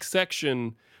thick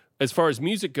section as far as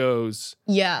music goes.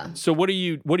 Yeah. So what are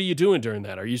you doing during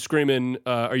that? Are you screaming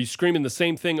the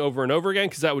same thing over and over again?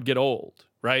 Because that would get old,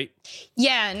 right?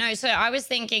 Yeah, no, so I was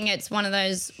thinking it's one of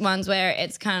those ones where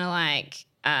it's kind of like,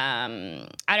 I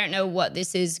don't know what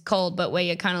this is called, but where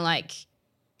you're kind of like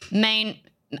main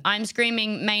I'm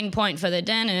screaming main point for the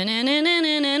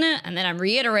da-na-na-na-na-na-na, and then I'm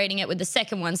reiterating it with the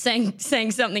second one, saying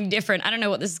something different. I don't know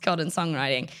what this is called in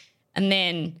songwriting. And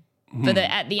then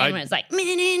at the end when it's like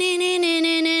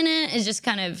it's just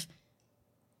kind of.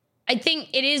 I think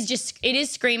it is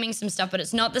screaming some stuff, but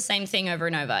it's not the same thing over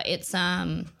and over. It's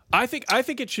I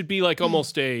think it should be like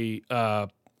almost like a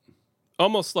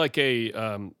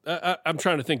I'm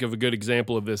trying to think of a good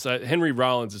example of this. Henry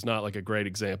Rollins is not like a great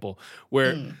example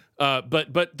where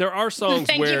but there are songs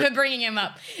Thank where you for bringing him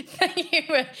up. Thank you.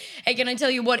 Hey, can I tell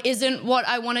you what isn't what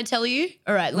I want to tell you?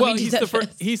 All right, let me do that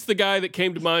first. He's the guy that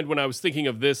came to mind when I was thinking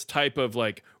of this type of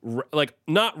like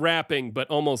not rapping but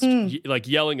almost like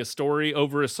yelling a story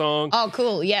over a song. Oh,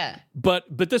 cool. Yeah. But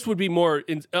this would be more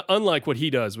unlike what he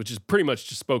does, which is pretty much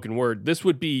just spoken word. This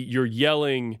would be you're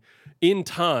yelling in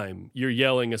time. You're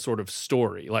yelling a sort of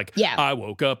story, like I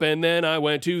woke up and then I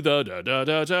went to the da da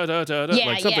da da da da,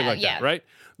 like something like that, right?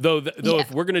 Though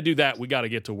if we're gonna do that, we got to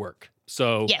get to work.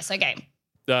 So yes, okay.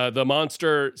 The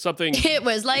monster something. It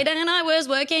was late and I was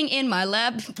working in my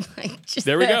lab.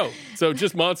 There we go. So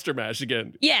just Monster Mash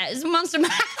again. Yeah, it's Monster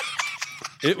Mash.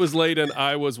 It was late and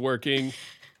I was working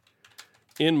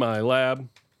in my lab.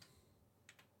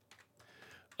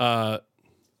 So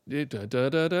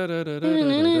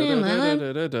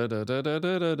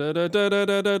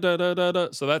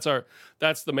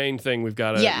that's the main thing we've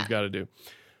got to do.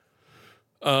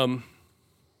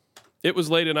 It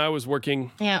was late and I was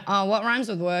working. Yeah. Oh, what rhymes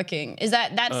with working? Is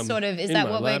that what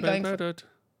we're going for?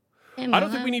 I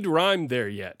don't think we need to rhyme there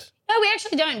yet. No, we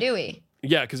actually don't, do we?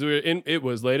 Yeah, because it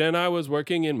was late and I was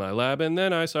working in my lab and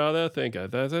then I saw the thing.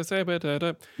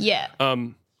 Yeah.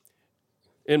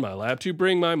 In my lab to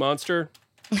bring my monster.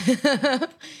 In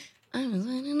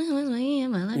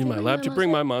my lab to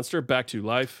bring my monster back to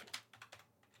life.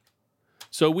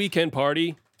 So we can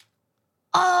party.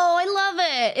 Oh, I love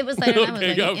it. It was late and I was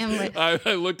working.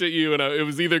 I looked at you and it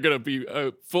was either going to be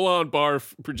a full-on bar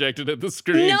projected at the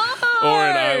screen or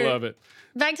an I love it.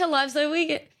 Back to life so we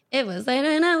can... It was late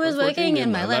and I was working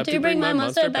in my lab to bring my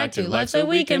monster back to life so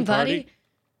we can party.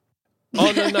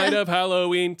 On the night of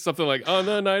Halloween, something like on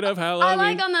the night of Halloween. I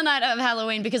like on the night of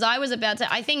Halloween because I was about to,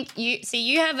 I think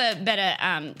you have a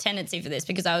better tendency for this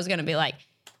because I was going to be like,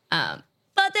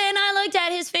 but then I looked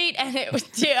at his feet and it was,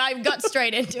 I got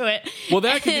straight into it. Well,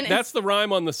 that's the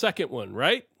rhyme on the second one,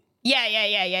 right?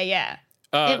 Yeah.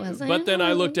 But then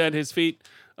I looked at his feet.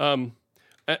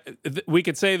 We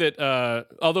could say that,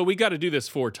 although we got to do this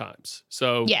 4 times.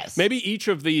 So maybe each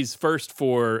of these first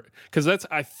 4, because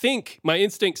I think my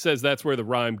instinct says that's where the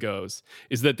rhyme goes,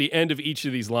 is that the end of each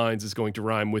of these lines is going to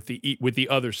rhyme with the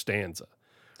other stanza.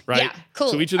 Right? Yeah, cool.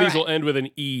 So each of these will end with an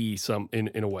E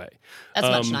in a way. That's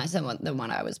much nicer than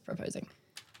one I was proposing.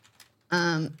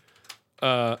 On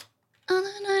the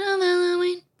night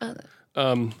of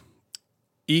Halloween.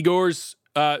 Igor's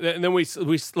and then we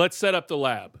let's set up the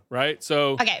lab, right?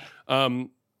 So okay.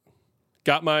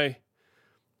 Got my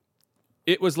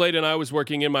it was late and I was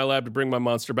working in my lab to bring my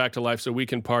monster back to life so we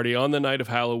can party on the night of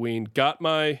Halloween. Got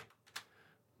my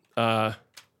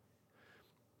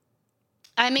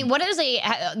I mean, what is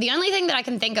the only thing that I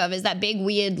can think of is that big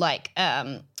weird like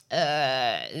the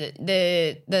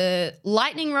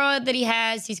lightning rod that he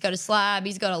has. He's got a slab.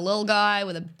 He's got a little guy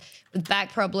with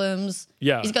back problems.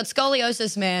 Yeah. He's got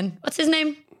scoliosis man. What's his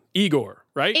name? Igor,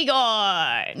 right?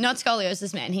 Igor. Not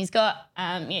scoliosis man. He's got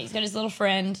he's got his little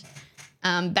friend,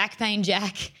 back pain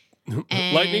Jack.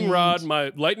 And lightning rod.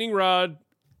 My lightning rod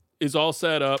is all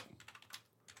set up.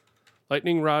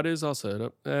 Lightning rod is all set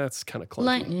up. That's kind of close.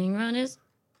 Lightning rod is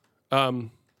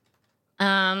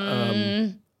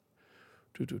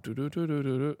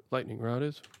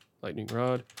lightning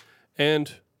rod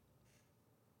and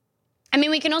I mean,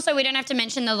 we don't have to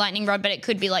mention the lightning rod, but it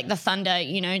could be like the thunder,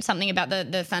 something about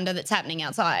the thunder that's happening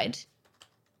outside.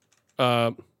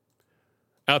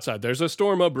 Outside, there's a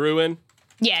storm a brewing.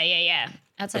 Yeah.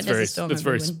 Outside, there's a storm a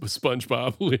brewing. That's very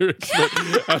SpongeBob lyrics.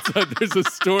 But outside, there's a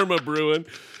storm a brewing.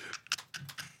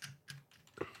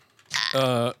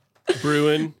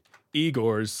 Brewing.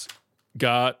 Igor's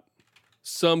got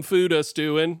some food a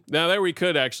stewing. Now there we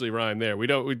could actually rhyme there. We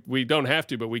don't have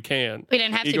to, but we can. We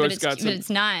don't have Igor's to, but it's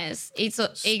nice.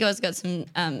 Igor's got some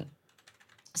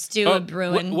stew a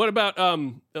brewing. What about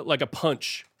like a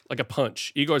punch? Like a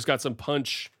punch. Igor's got some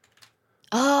punch.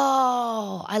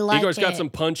 Oh, I like Igor's got some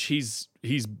punch. He's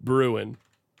brewing.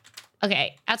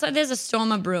 Okay, outside there's a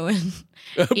storm a brewing.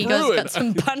 Igor's got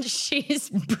some punch. He's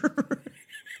brewing.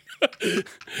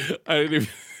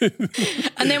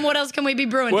 And then what else can we be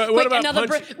brewing? What about another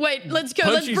wait, let's go.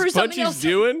 Let's brew something else.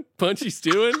 Punchy's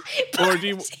doing? Or do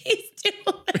you Punchy's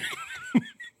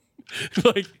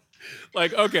doing.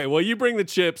 Like, okay, well, you bring the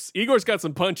chips. Igor's got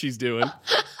some punch he's doing.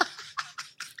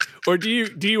 Or do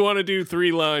you want to do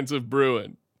 3 lines of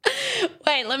brewing?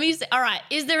 Wait, let me see. All right.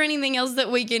 Is there anything else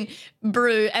that we can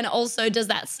brew? And also, does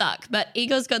that suck? But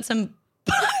Igor's got some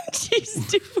punch he's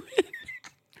doing.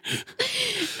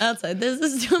 Outside, there's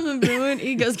a storm of brewing.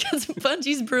 Igor's got some punch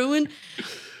he's brewing.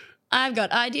 I've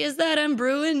got ideas that I'm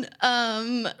brewing.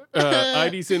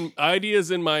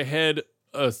 Ideas in my head,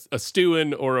 a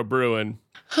stewing or a brewing.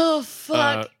 Oh,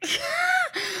 fuck.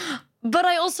 But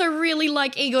I also really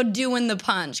like Igor doing the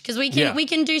punch because we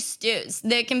can do stews.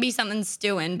 There can be something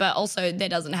stewing, but also there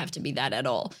doesn't have to be that at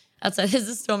all. Outside, there's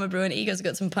a storm of brewing. Igor's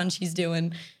got some punch he's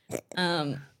doing.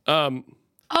 Oh,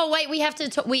 wait, we have to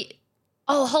talk.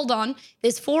 Oh, hold on.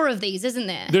 There's 4 of these, isn't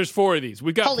there? There's 4 of these.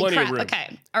 We've got Holy plenty crap. of room.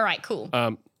 Okay. All right, cool.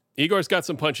 Igor's got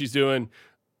some punch he's doing.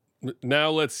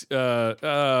 Now let's,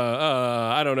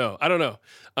 I don't know.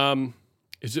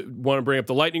 Want to bring up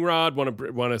the lightning rod? Want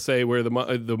to say where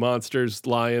the monsters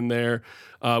lie in there?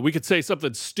 We could say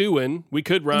something stewing. We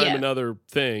could rhyme another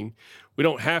thing. We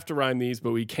don't have to rhyme these,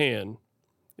 but we can.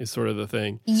 Is sort of the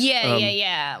thing.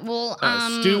 Yeah. Well,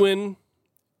 stewing.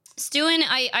 Stewing.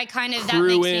 I kind of that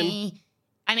makes me.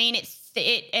 I mean, it's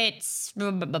yeah.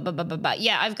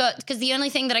 I've got because the only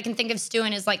thing that I can think of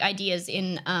stewing is like ideas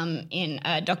in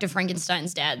Dr.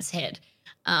 Frankenstein's dad's head,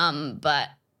 but.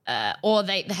 Or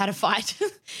they had a fight,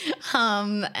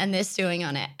 and they're stewing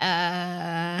on it.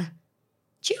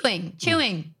 Chewing. Oh,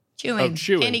 chewing.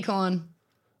 Candy corn,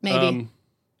 maybe.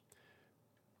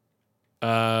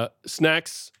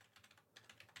 Snacks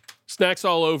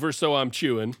all over, so I'm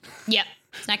chewing. Yep,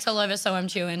 snacks all over, so I'm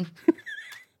chewing.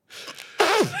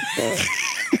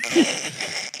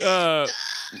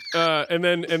 And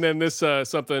then this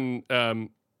something.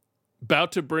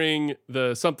 About to bring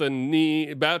the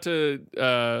something about to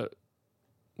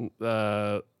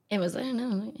it was I don't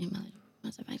know.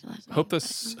 Hope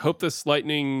this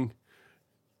lightning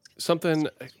something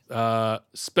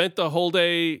spent the whole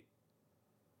day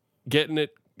getting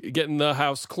the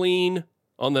house clean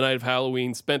on the night of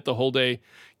Halloween. Spent the whole day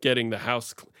getting the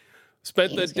house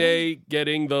spent the day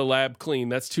getting the lab clean.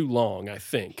 That's too long, I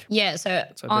think. Yeah, so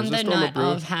on the night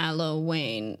of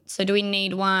Halloween. So do we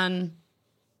need one?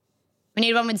 We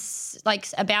need one with like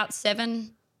about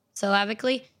 7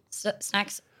 syllabically.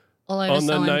 Snacks all over. On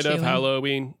the night of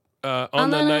Halloween. On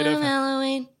the night of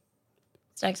Halloween.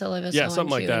 Snacks all over. Yeah,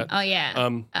 something like that. Oh yeah.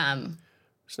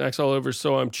 Snacks all over.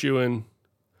 So I'm chewing.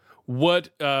 What?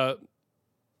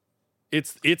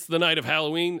 It's the night of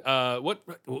Halloween.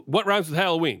 What rhymes with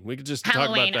Halloween? We could just talk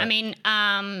about that. I mean,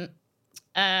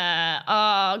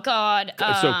 oh God.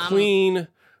 So clean.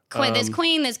 There's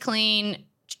queen. There's clean.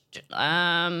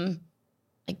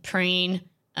 Like preen,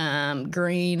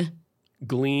 green.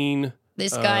 Glean.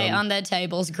 This guy on the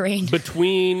table's green.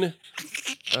 Between,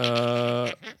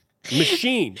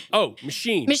 machine. Oh,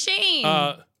 machine. Machine.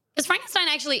 Because Frankenstein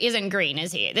actually isn't green,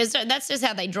 is he? That's just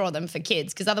how they draw them for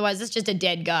kids, because otherwise it's just a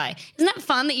dead guy. Isn't that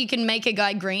fun that you can make a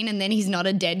guy green and then he's not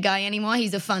a dead guy anymore?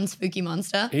 He's a fun, spooky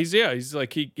monster. He's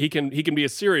like, he can be a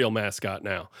cereal mascot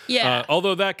now. Yeah.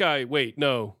 Although that guy, wait,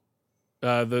 no.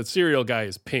 The cereal guy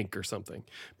is pink or something.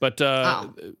 But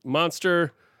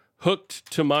monster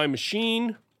hooked to my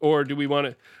machine, or do we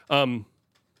want to...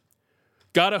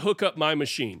 gotta hook up my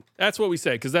machine. That's what we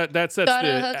say, because that sets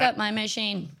gotta hook up my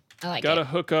machine. I like gotta it.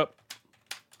 hook up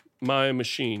my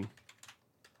machine.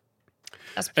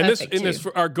 That's perfect, and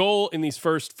our goal in these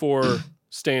first 4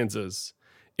 stanzas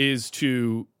is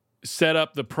to set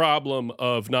up the problem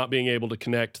of not being able to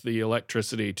connect the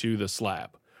electricity to the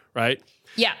slab, right?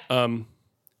 Yeah.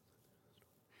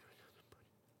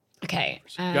 Okay.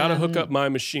 Gotta hook up my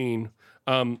machine.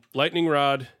 Lightning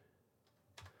rod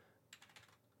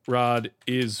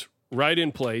is right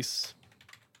in place.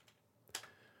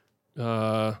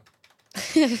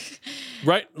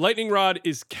 Right, lightning rod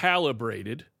is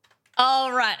calibrated. Oh,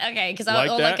 right. Okay, because Like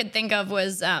all that? I could think of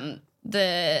was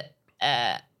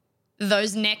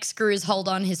those neck screws hold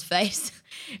on his face.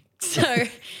 So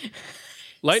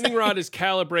Lightning rod is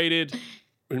calibrated,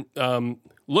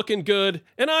 looking good,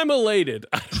 and I'm elated.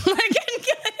 looking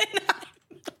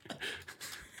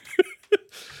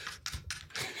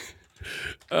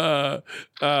good.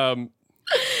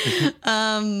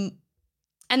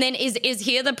 And then is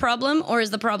here the problem, or is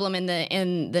the problem in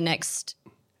the next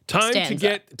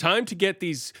stanza? Time to get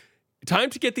these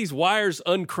wires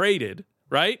uncrated,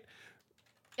 right?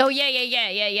 Oh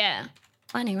yeah.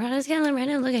 Lightning rod is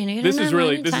calibrated. Looking. This is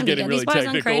getting really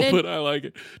technical, but I like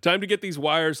it. Time to get these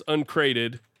wires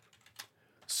uncrated,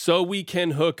 so we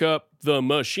can hook up the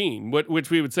machine, which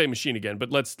we would say machine again,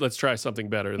 but let's try something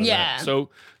better than that. So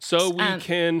we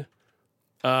can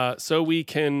so we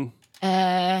can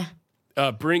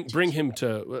bring him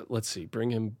to. Let's see, bring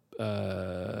him.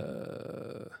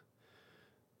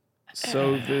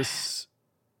 So this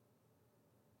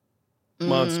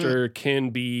monster can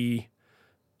be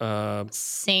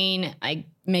seen.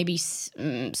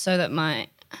 So that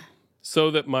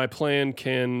my plan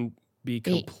can be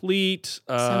complete.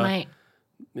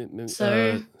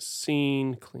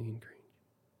 Scene clean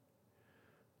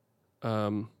green.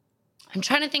 I'm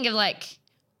trying to think of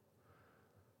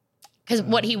because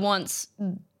what he wants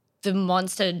the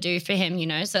monster to do for him,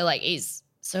 so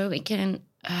so we can.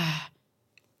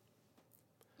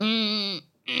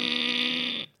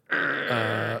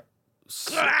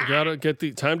 Gotta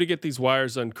get time to get these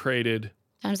wires uncrated.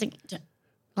 Lightning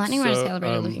round is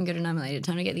calibrated, looking good and emulated.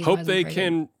 Time to get these. Hope they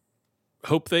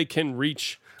can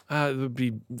reach. That would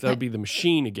be the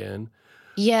machine again.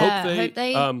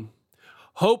 Yeah.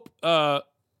 Hope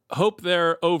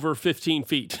they're over 15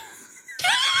 feet.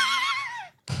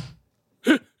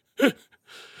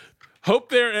 Hope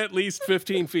they're at least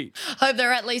 15 feet. Hope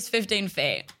they're at least 15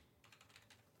 feet.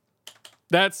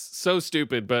 That's so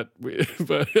stupid, but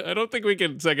I don't think we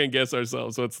can second guess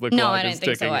ourselves. What's the clock I don't is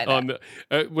think ticking so either. on the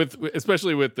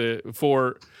especially with the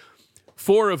four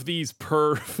of these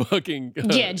per fucking.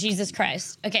 Yeah, Jesus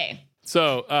Christ. Okay.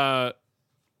 So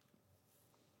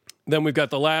then we've got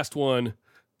the last one.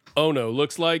 Oh no,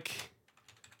 looks like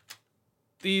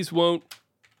these won't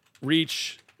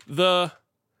reach the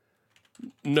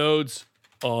nodes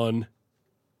on.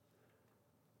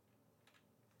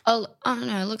 Oh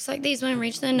no, looks like these won't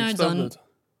reach the nodes on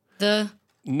the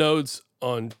nodes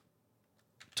on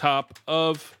top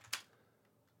of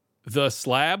the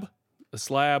slab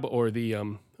or the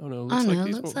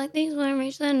looks like these won't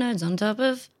reach the nodes on top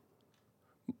of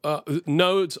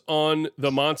nodes on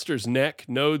the monster's neck,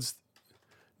 nodes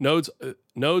on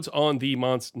the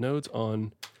monster, nodes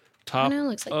on top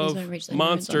looks like of these won't reach the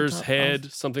monster's nodes on top head,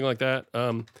 of. something like that.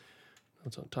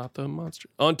 Nodes on top of the monster.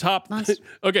 On top.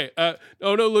 Okay.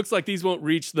 Looks like these won't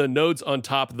reach the nodes on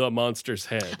top of the monster's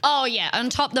head. Oh yeah,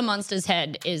 on top the monster's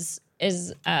head is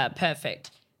perfect.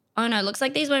 Oh no, looks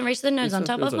like these won't reach the nodes on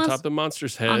top of the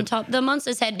monster's head. On top the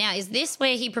monster's head. Now, is this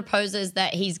where he proposes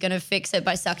that he's going to fix it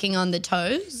by sucking on the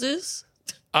toes?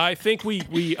 I think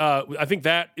I think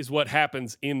that is what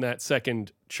happens in that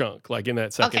second chunk, like in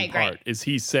that second part. Great. Is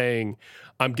he saying,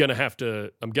 I'm gonna have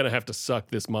to suck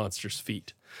this monster's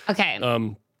feet. Okay. I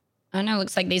know.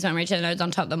 Looks like these won't reach the nodes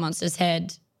on top of the monster's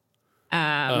head.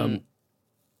 And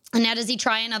now, does he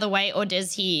try another way, or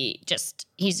does he's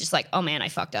just like, oh man, I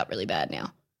fucked up really bad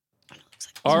now?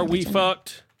 Are we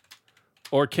fucked,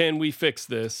 or can we fix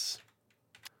this?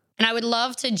 And I would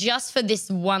love to, just for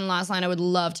this one last line, I would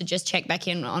love to just check back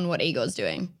in on what Igor's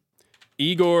doing.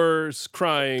 Igor's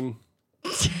crying.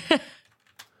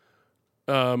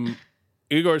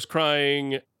 Igor's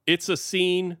crying. It's a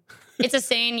scene. It's a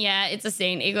scene, yeah. It's a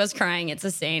scene. Igor's crying. It's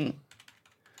a scene.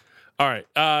 All right.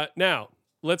 Now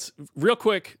let's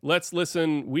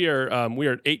listen. We are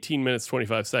at 18 minutes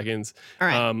 25 seconds. All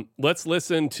right. Let's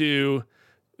listen to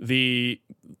the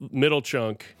middle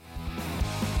chunk.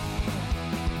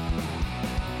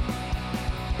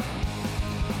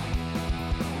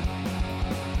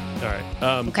 All right.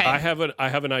 Okay. I have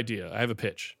an idea. I have a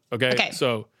pitch. Okay.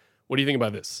 So what do you think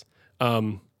about this?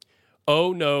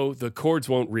 Oh no, the cords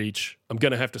won't reach. I'm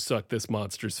gonna have to suck this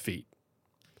monster's feet.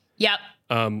 Yep.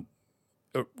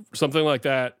 Something like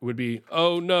that would be,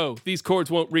 oh no, these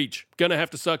cords won't reach. Gonna have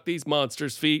to suck these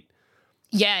monsters' feet.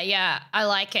 Yeah, I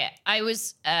like it. I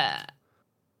was,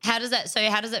 how does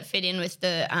it fit in with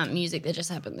the music that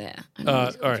just happened there?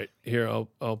 All right, here,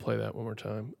 I'll play that one more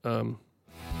time.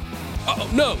 Oh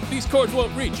no, these cords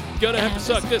won't reach. Gonna have to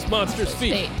suck this monster's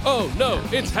feet. Oh no,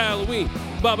 it's Halloween.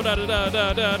 Ba ba da da da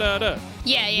da da da.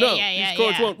 Yeah. These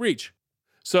cords won't reach.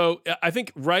 So I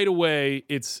think right away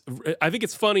it's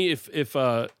funny if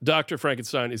Dr.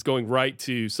 Frankenstein is going right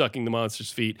to sucking the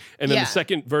monster's feet, and then the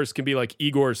second verse can be like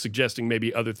Igor suggesting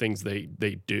maybe other things they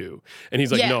do, and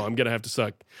he's like, no, I'm gonna have to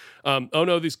suck. Oh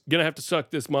no, he's gonna have to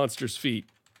suck this monster's feet.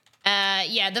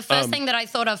 The first thing that I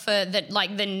thought of for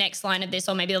the next line of this,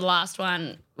 or maybe the last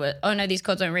one, oh no, these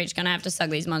cords won't reach. Gonna have to suck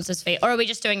these monsters' feet, or are we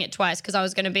just doing it twice? Because I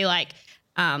was gonna be like,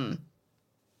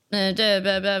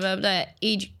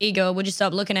 Igor, would you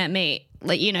stop looking at me?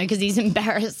 Because he's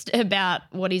embarrassed about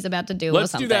what he's about to do. Let's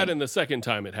or something. do that in the second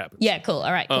time it happens. Yeah, cool.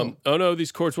 All right, cool. Oh no,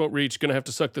 these cords won't reach. Gonna have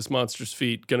to suck this monster's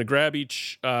feet. Gonna grab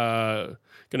each and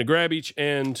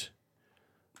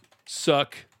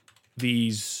suck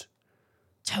these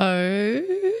toes.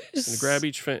 Gonna grab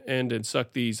each end and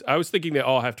suck these. I was thinking they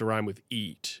all have to rhyme with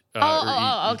eat.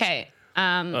 Okay.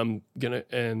 I'm gonna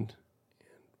and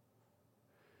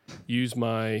use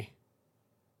my.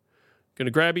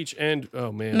 Gonna grab each end.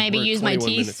 Oh man. Maybe we're at use my 21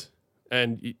 teeth. minutes.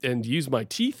 And use my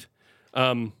teeth.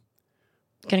 Gonna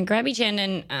grab each end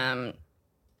and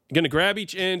Gonna grab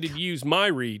each end and use my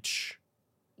reach.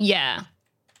 yeah.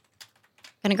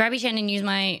 Gonna grab each end and use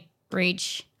my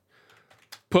reach.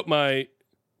 Put my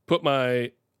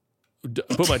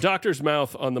doctor's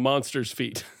mouth on the monster's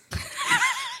feet.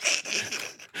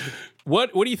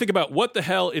 What do you think about what the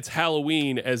hell? It's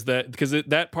Halloween as that because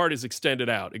that part is extended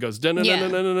out. It goes dun dun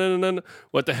dun dun dun dun dun.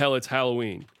 What the hell? It's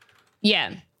Halloween.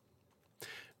 Yeah.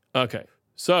 Okay.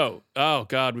 So, oh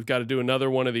God, we've got to do another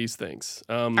one of these things.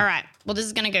 All right. Well, this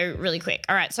is going to go really quick.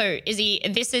 All right. So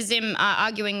this is him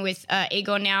arguing with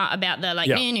Igor now about the like,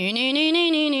 Yeah.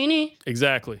 nee.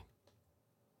 Exactly.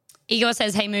 Igor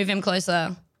says, hey, move him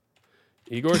closer.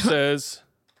 Igor says,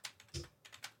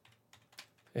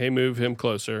 hey, move him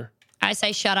closer. I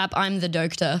say, shut up. I'm the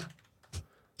doctor.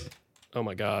 Oh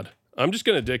my God. I'm just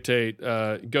going to dictate,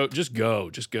 go.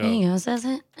 Igor says,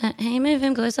 hey, move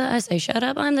him closer. I say, shut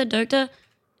up. I'm the doctor.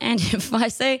 And if I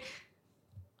say,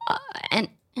 and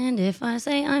if I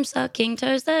say I'm sucking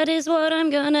toes, that is what I'm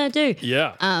going to do.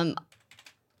 Yeah.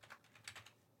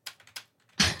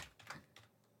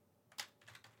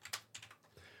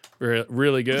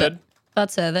 Really good.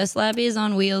 But sir, this lab is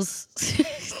on wheels.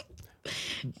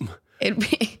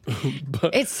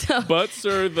 But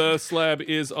sir, the slab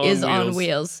is on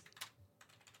wheels.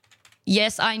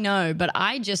 Yes, I know, but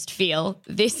I just feel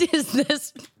this is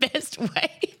the best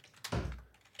way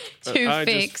to I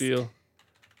fix. just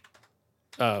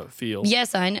feel.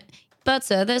 Yes, I know. But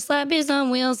sir, the slab is on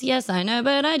wheels. Yes, I know,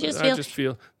 but I just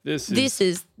feel this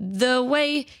is the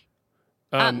way.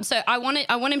 So I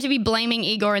want him to be blaming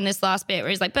Igor in this last bit where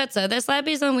he's like, but sir, the slab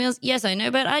is on wheels. Yes, I know,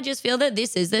 but I just feel that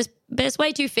this is the best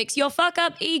way to fix your fuck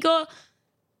up, Igor,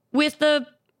 with the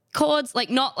chords. Like,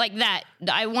 not like that.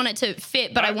 I want it to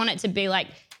fit, but I want it to be like.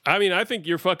 I mean, I think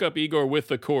your fuck up Igor with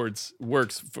the chords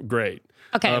works great.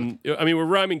 Okay. I mean, we're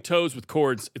rhyming toes with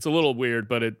chords. It's a little weird,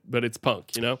 but it's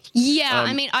punk, you know? Yeah,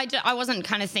 I mean, I wasn't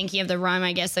kind of thinking of the rhyme,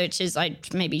 I guess, which is I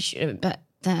maybe should have, but.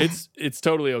 It's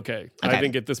totally okay. I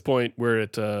think at this point we're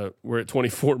at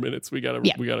 24 minutes. We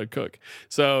gotta cook.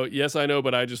 So yes, I know,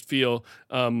 but I just feel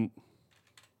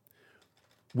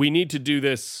we need to do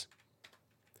this.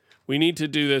 We need to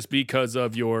do this because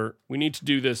of your. We need to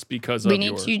do this because of your. We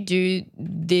need to do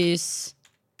this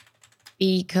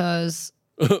because.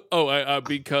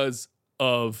 Because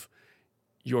of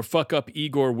your fuck up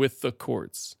Igor with the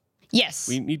chords. Yes.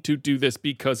 We need to do this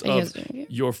because of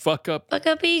your fuck up. Fuck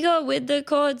up Igor with the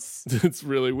chords. It's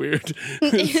really weird.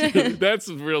 That's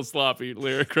real sloppy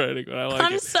lyric writing, but I like it.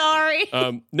 I'm sorry.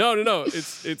 No.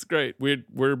 It's great.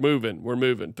 We're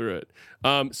moving through it.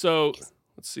 So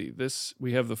let's see.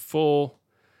 We have the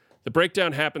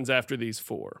breakdown happens after these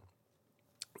four.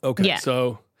 Okay. Yeah.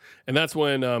 So, and that's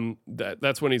when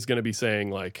that's when he's going to be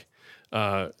saying like,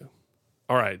 all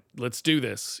right, let's do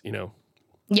this. You know.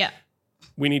 Yeah.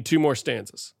 We need 2 more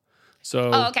stanzas.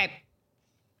 So. Oh, okay.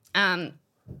 But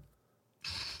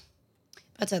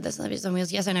so this is on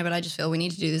wheels. Yes, I know, but I just feel we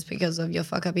need to do this because of your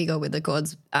fuck up ego with the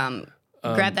chords.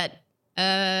 Grab that.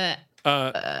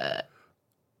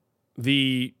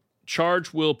 The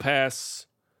charge will pass.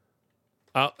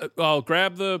 I'll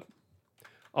grab the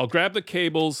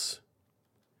cables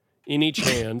in each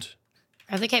hand.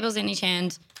 Grab the cables in each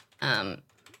hand. In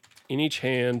each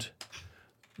hand,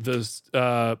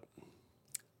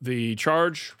 the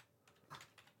charge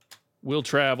will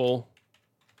travel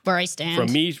where I stand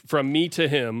from me to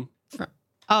him.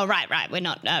 Right. We're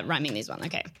not rhyming these one.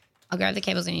 Okay. I'll grab the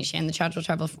cables in each hand. The charge will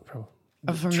travel from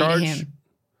me to him.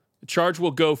 The charge will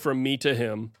go from me to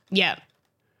him. Yeah.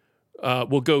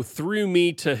 Will go through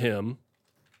me to him.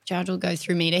 Charge will go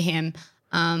through me to him.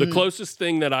 The closest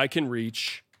thing that I can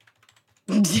reach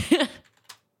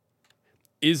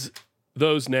is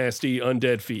those nasty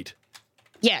undead feet.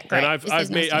 Yeah, great. And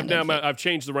I've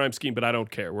changed the rhyme scheme, but I don't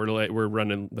care. We're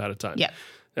running out of time. Yeah.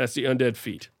 That's the undead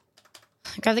feet.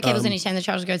 Grab the cables in each hand. The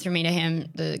charge will go through me to him.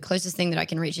 The closest thing that I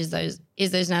can reach is those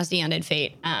nasty undead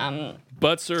feet.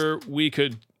 But sir, we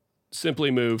could simply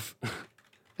move.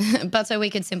 But so we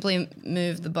could simply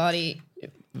move the body.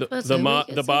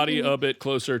 The body a bit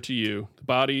closer to you. The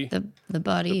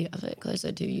body of it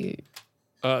closer to you.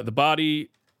 The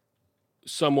body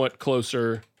somewhat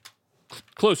closer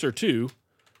to.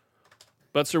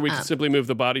 But sir, we could simply move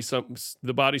the body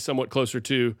somewhat closer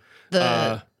to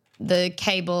the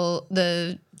cable,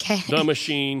 the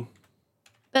machine.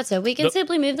 But so we can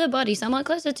simply move the body somewhat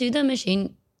closer to the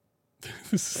machine.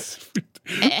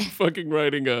 Fucking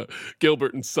writing a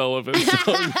Gilbert and Sullivan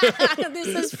song. This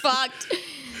is fucked.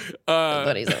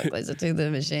 body somewhat closer to the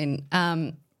machine.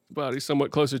 Body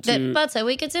somewhat closer to. But so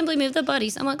we could simply move the body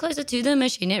somewhat closer to the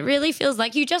machine. It really feels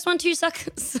like you just want to suck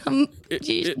monster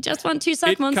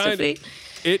feet.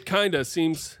 It kind of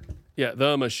seems,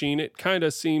 the machine. It kind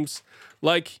of seems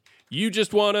like you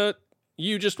just wanna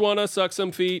suck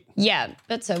some feet. Yeah,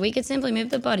 but so we could simply move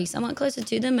the body somewhat closer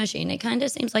to the machine. It kind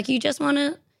of seems like you just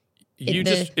wanna.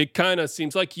 It kind of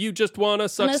seems like you just wanna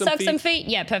suck some feet.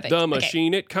 Yeah, perfect. The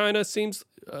machine. It kind of seems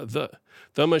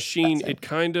the machine. It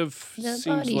kind of seems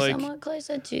like somewhat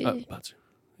closer to.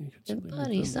 The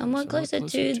body somewhat closer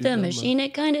to the machine.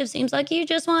 It kind of seems like you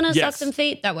just want to suck some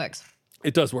feet. That works.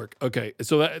 It does work. Okay,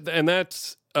 so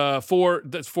that's four.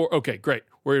 That's four. Okay, great.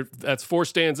 That's 4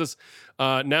 stanzas.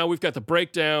 Now we've got the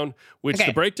breakdown, which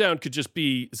the breakdown could just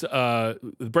be the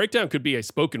breakdown could be a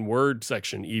spoken word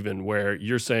section, even where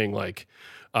you're saying like,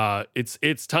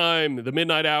 it's time. The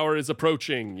midnight hour is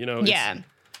approaching. You know. Yeah.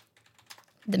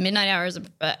 The midnight hour is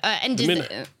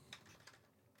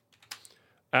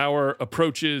hour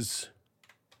approaches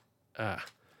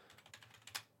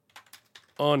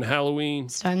on Halloween.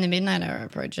 It's time the midnight hour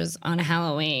approaches on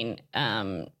Halloween.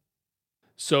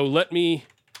 So let me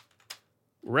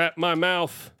wrap my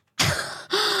mouth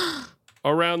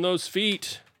around those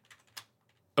feet.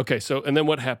 Okay, so and then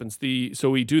what happens? So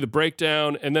we do the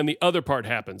breakdown, and then the other part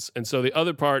happens. And so the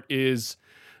other part is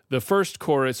the first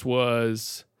chorus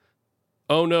was,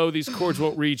 "Oh no, these chords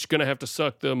won't reach. Gonna have to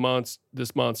suck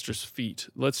this monster's feet."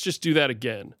 Let's just do that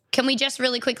again. Can we just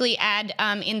really quickly add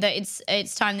in the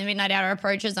it's time the midnight hour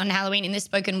approaches on Halloween in this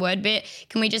spoken word bit?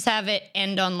 Can we just have it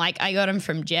end on like, "I got him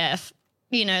from Jeff"?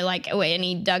 You know, like when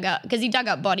he dug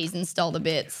up bodies and stole the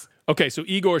bits. Okay, so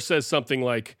Igor says something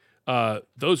like,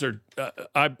 "Those are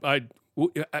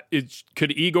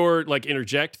could Igor like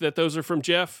interject that those are from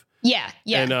Jeff?" Yeah.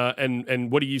 And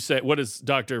what do you say? What does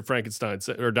Dr. Frankenstein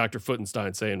say, or Dr.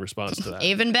 Footenstein say in response to that?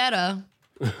 Even better.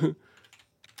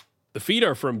 The feet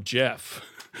are from Jeff.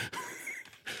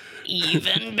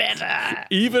 Even better.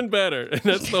 Even better. And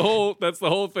that's the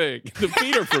whole thing. The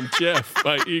feet are from Jeff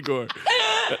by Igor.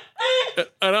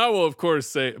 And I will of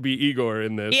course be Igor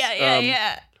in this.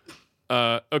 Yeah.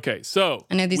 Okay, so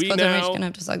I know these chords are gonna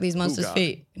have to suck these monsters'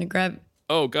 feet. Gonna grab.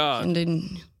 Oh God. And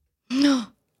then no.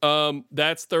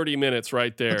 That's 30 minutes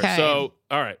right there. Okay. So,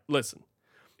 all right, listen.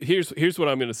 Here's what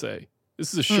I'm going to say.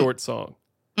 This is a short song.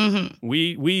 Mm-hmm.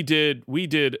 We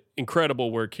did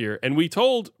incredible work here, and we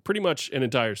told pretty much an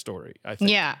entire story, I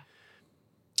think. Yeah.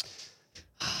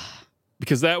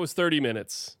 Because that was 30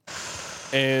 minutes.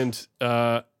 And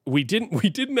we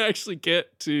didn't actually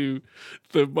get to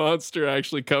the monster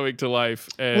actually coming to life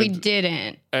and we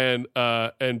didn't. And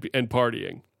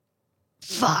partying.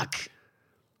 Fuck.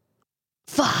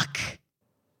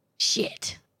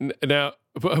 Shit. Now,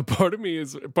 part of me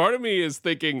is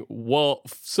thinking, well,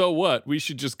 so what? We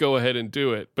should just go ahead and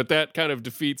do it. But that kind of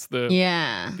defeats the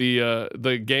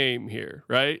game here,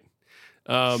 right?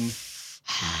 I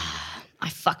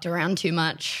fucked around too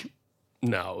much.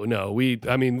 No.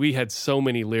 We had so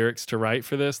many lyrics to write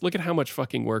for this. Look at how much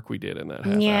fucking work we did in that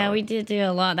half hour. We did do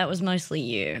a lot. That was mostly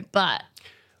you, but.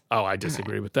 Oh, I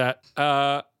disagree with that.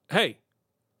 Hey,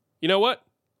 you know what?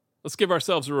 Let's give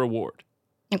ourselves a reward.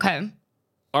 Okay.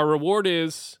 Our reward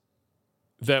is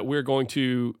that we're going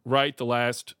to write the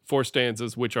last 4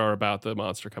 stanzas, which are about the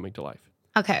monster coming to life.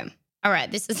 Okay. All right.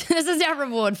 This is our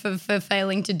reward for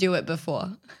failing to do it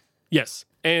before. Yes.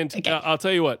 And okay. I'll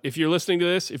tell you what, if you're listening to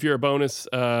this, if you're a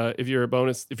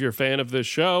fan of this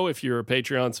show, if you're a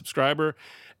Patreon subscriber,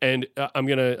 and I'm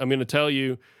going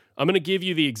to give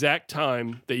you the exact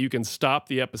time that you can stop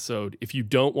the episode if you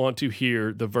don't want to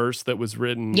hear the verse that was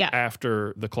written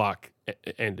after the clock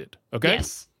ended. Okay?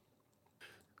 Yes.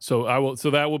 So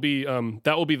that will be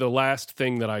the last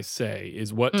thing that I say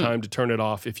is what time to turn it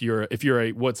off if you're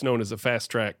a what's known as a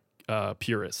fast track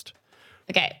purist.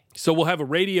 Okay. So we'll have a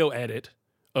radio edit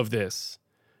of this,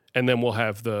 and then we'll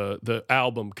have the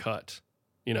album cut,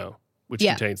 which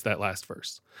contains that last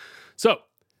verse. So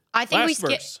I think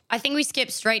we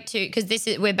skip straight to because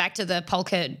we're back to the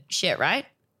polka shit, right?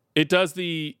 It does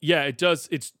it does.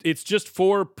 It's just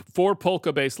four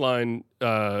polka bass line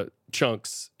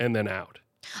chunks and then out.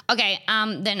 Okay,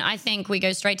 then I think we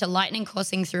go straight to lightning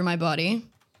coursing through my body.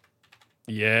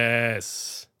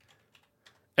 Yes.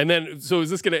 And then, so is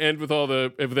this going to end with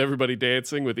with everybody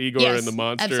dancing with Igor and the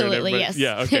monster? Absolutely, and yes.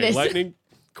 Yeah, okay. Lightning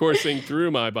coursing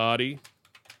through my body.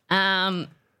 Toes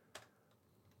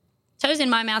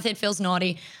in my mouth, it feels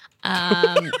naughty.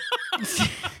 Yeah.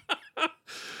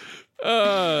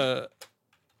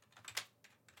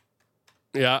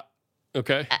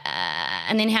 Okay.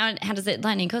 And then how does it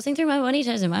lightning coursing through my body,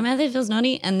 toes in my mouth, it feels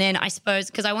naughty. And then I suppose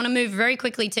because I want to move very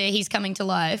quickly to he's coming to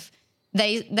life,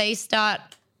 they start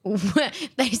wiggling.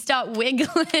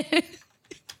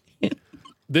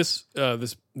 This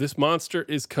monster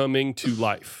is coming to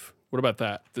life. What about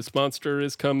that? This monster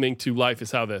is coming to life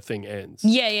is how that thing ends.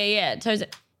 Yeah. Toes,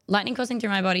 lightning coursing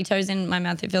through my body, toes in my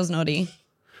mouth, it feels naughty.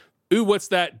 Ooh, what's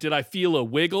that? Did I feel a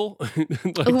wiggle?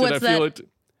 What's that?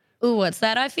 Ooh, what's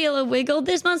that? I feel a wiggle.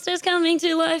 This monster's coming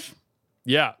to life.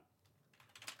 Yeah.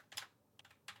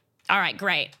 All right,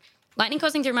 great. Lightning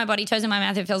coursing through my body, toes in my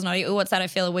mouth, it feels naughty. Ooh, what's that? I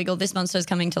feel a wiggle. This monster's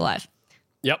coming to life.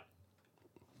 Yep.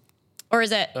 Or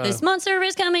is it this monster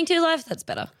is coming to life? That's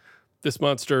better. The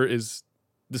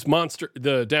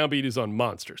downbeat is on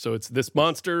monster. So it's this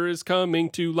monster is coming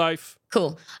to life. Cool.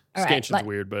 All right. Scansion's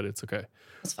weird, but it's okay.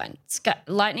 That's fine.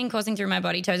 Lightning coursing through my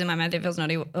body, toes in my mouth, it feels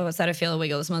naughty. Oh, what's that? I feel a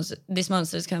wiggle. This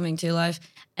monster's coming to life.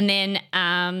 And then,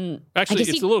 actually,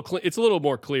 it's a little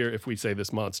more clear if we say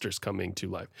this monster's coming to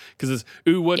life because it's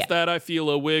ooh, what's that? I feel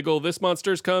a wiggle. This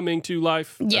monster's coming to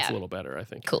life. That's a little better, I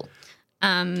think. Cool.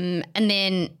 And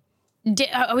then,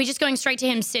 are we just going straight to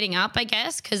him sitting up? I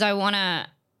guess because I want to.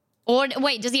 Or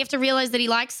wait, does he have to realize that he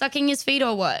likes sucking his feet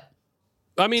or what?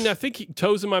 I mean, I think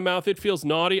toes in my mouth, it feels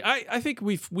naughty. I think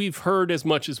we've heard as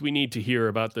much as we need to hear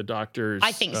about the doctor's.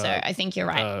 I think so. I think you're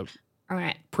right. All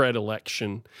right.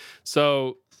 Predilection.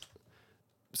 So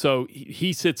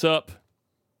he sits up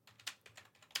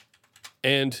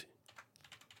and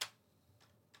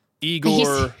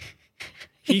Igor.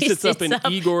 He sits up and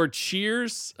Igor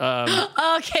cheers.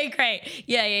 Okay, great.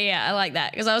 Yeah. I like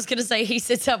that because I was going to say he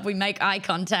sits up, we make eye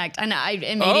contact, and I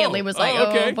immediately was like,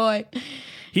 okay. Oh boy.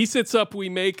 He sits up, we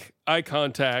make eye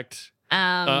contact.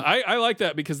 I like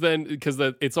that because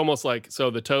it's almost like so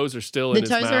the toes are still in his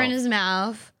mouth. The toes are in his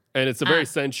mouth. And it's a very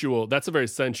sensual. That's a very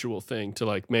sensual thing to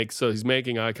like make. So he's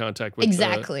making eye contact with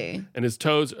exactly. And his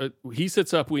toes. He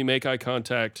sits up. We make eye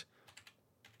contact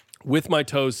with my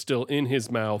toes still in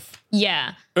his mouth.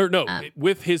 Yeah. Or no,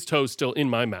 with his toes still in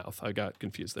my mouth. I got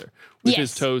confused there. With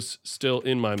his toes still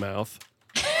in my mouth.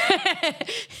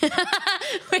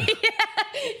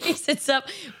 He sits up.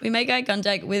 We make eye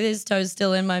contact with his toes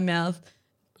still in my mouth.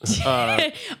 All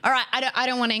right, I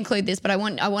don't want to include this, but I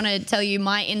want to tell you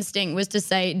my instinct was to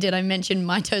say, did I mention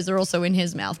my toes are also in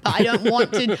his mouth? But I don't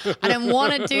want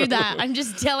to do that. I'm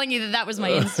just telling you that was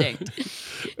my instinct.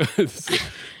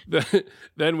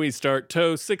 Then we start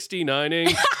toe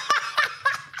 69ing.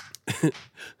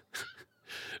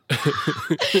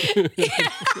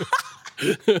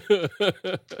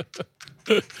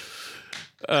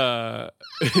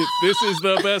 This is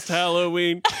the best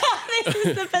Halloween. This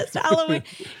is the best Halloween.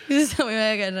 This is how we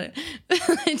make it.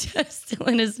 Just still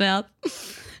in his mouth.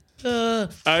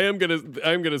 I'm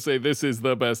gonna say this is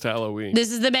the best Halloween.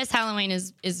 This is the best Halloween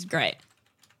is great.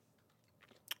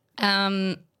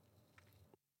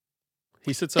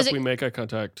 He sits up. We make eye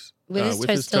contact with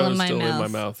his toes still in my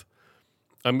mouth.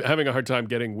 I'm having a hard time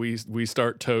getting we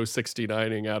start toe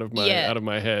 69ing out of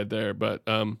my head there, but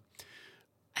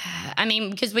I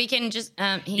mean, because we can just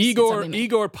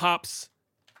Igor pops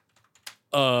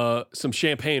some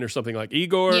champagne or something like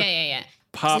Igor. Yeah.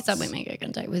 Pops. Sits up, we make eye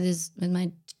contact with his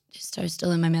toes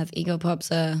still in my mouth. Igor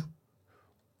pops none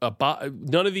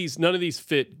of these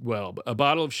fit well. A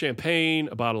bottle of champagne,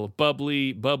 a bottle of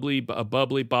bubbly, a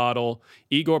bubbly bottle.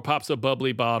 Igor pops a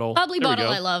bubbly bottle. Bubbly bottle,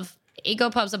 I love.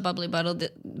 Igor pops a bubbly bottle.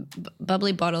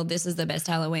 Bubbly bottle. This is the best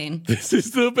Halloween. This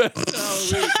is the best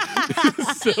Halloween.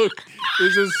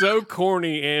 This is so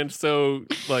corny and so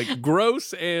like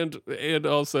gross and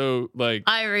also like.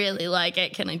 I really like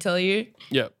it. Can I tell you?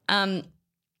 Yeah. And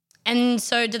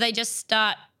so do they just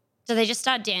start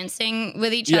dancing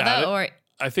with each other or?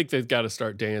 I think they've got to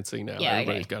start dancing now. Yeah,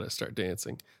 Everybody's got to start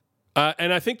dancing.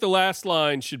 And I think the last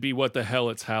line should be, what the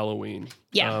hell, it's Halloween.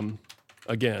 Yeah.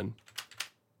 Again.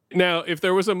 Now, if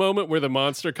there was a moment where the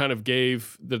monster kind of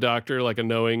gave the doctor like a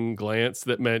knowing glance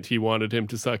that meant he wanted him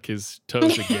to suck his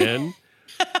toes again,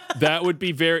 that would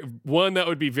be very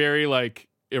like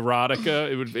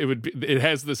erotica. It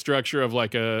has the structure of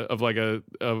like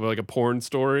a porn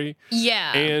story.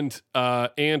 Yeah.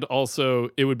 And also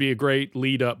it would be a great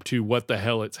lead up to what the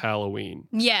hell, it's Halloween.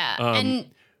 Yeah.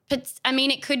 But I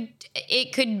mean it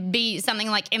could be something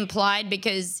like implied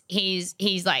because he's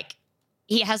like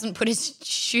he hasn't put his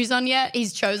shoes on yet.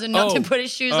 He's chosen not to put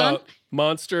his shoes on.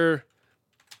 Monster's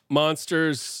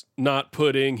not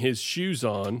putting his shoes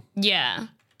on. Yeah.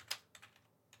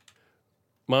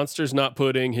 Monster's not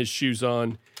putting his shoes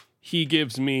on. He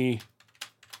gives me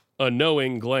a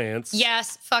knowing glance.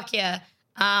 Yes, fuck yeah.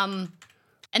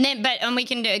 And we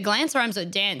can do glance rhymes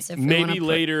with dance if we Maybe wanna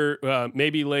later,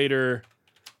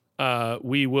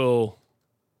 we will.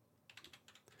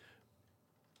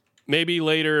 Maybe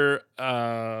later,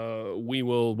 we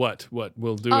will what?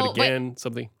 We'll do it again. Wait.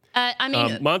 Something. I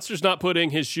mean, Monster's not putting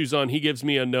his shoes on. He gives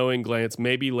me a knowing glance.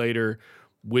 Maybe later,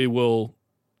 we will.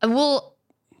 well,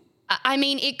 I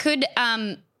mean, it could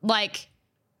like.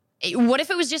 What if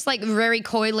it was just like very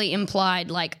coyly implied,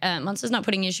 like Monster's not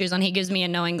putting his shoes on. He gives me a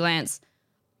knowing glance.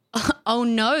 Oh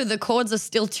no, the chords are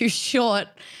still too short.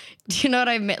 Do you know what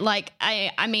I mean? Like,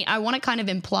 I mean, I want to kind of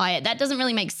imply it. That doesn't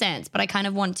really make sense, but I kind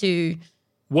of want to.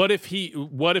 What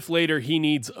if later he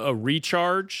needs a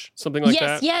recharge? Something like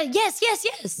that?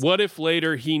 Yes. What if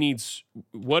later he needs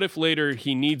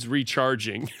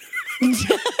recharging?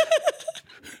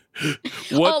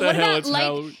 What the hell? It's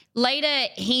later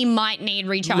he might need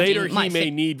recharging. Later he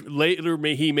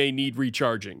may need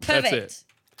recharging. Perfect. That's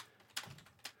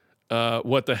it.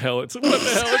 What the hell? It's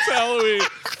Halloween.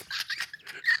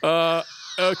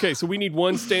 Okay, so we need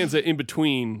one stanza in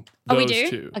between those we do?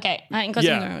 two. Okay.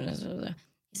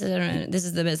 This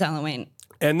is the best Halloween.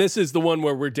 And this is the one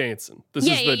where we're dancing. This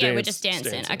is the dance we're just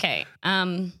dancing. stanza. Okay.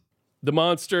 The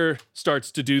monster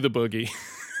starts to do the boogie.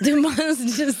 The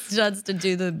monster starts to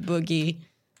do the boogie.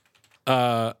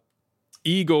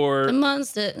 Igor. The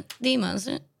monster.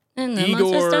 And the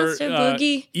monster starts to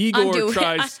boogie.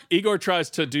 Igor tries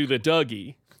to do the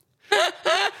Dougie.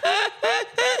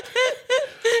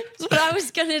 What I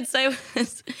was gonna say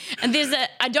was, and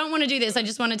I don't want to do this. I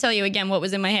just want to tell you again what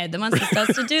was in my head. The monster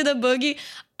starts to do the boogie.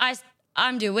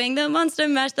 I'm doing the monster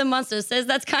mash. The monster says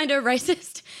that's kind of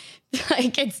racist.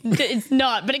 Like it's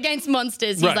not, but against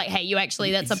monsters, he's like,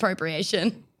 hey, that's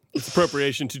appropriation. It's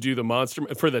appropriation to do the monster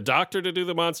for the doctor to do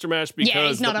the monster mash because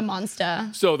he's not a monster.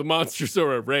 So the monsters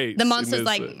are a race. The monster's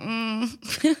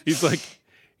like,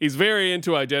 He's very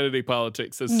into identity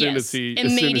politics as soon as he's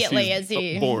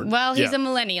born. Well, he's a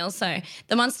millennial, so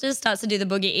the monster starts to do the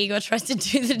boogie. Igor tries to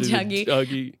do the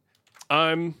Dougie.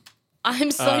 I'm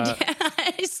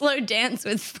I slow dance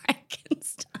with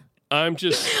Frankenstein. I'm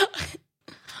just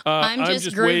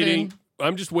waiting.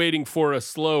 I'm just waiting for a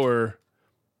slower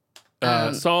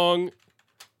song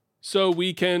so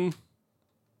we can.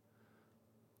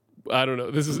 I don't know.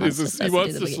 He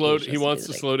wants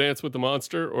to slow dance with the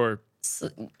monster, or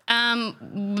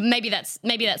maybe that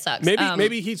sucks.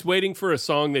 Maybe he's waiting for a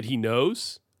song that he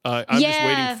knows. I'm just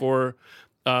waiting for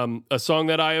a song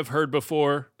that I have heard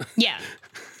before. Yeah.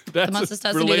 That's the monster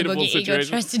starts to do the boogie. Igor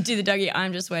tries to do the Dougie.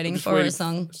 I'm just waiting for a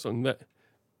song.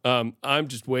 I'm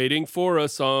just waiting for a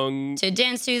song to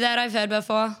dance to that I've heard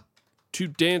before. To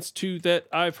dance to that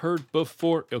I've heard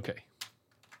before. Okay.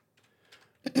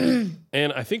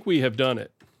 And I think we have done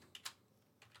it.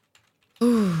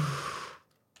 Ooh.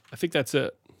 I think that's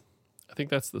it. I think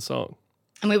that's the song.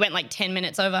 And we went like 10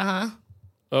 minutes over, huh?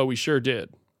 Oh, we sure did.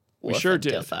 We sure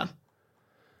did. Duffer.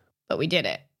 But we did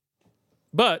it.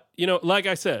 But, like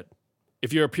I said,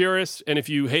 if you're a purist and if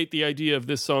you hate the idea of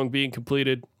this song being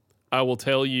completed, I will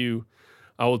tell you,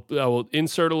 I will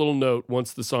insert a little note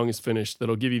once the song is finished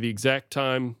that'll give you the exact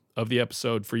time of the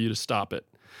episode for you to stop it.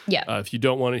 Yeah. If you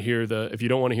don't want to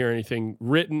hear anything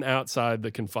written outside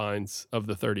the confines of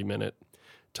the 30-minute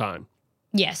time.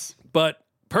 Yes. But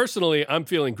personally, I'm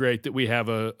feeling great that we have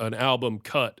an album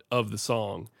cut of the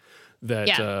song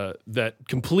that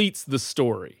completes the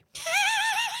story.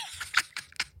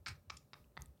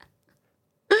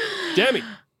 Demi.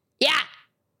 Yeah.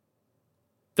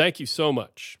 Thank you so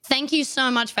much. Thank you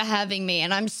so much for having me,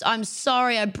 and I'm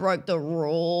sorry I broke the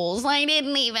rules. I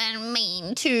didn't even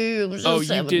mean to.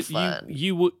 You did.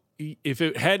 You would. If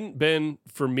it hadn't been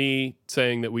for me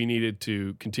saying that we needed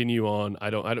to continue on, I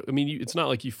mean, it's not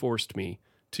like you forced me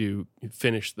to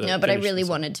finish the. No, but I really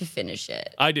wanted to finish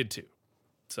it. I did too.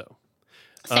 So.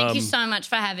 Thank you so much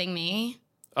for having me.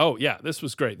 Oh, yeah, this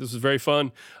was great. This was very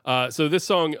fun. So this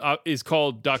song is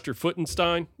called Dr.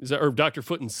 Footenstein. Or Dr.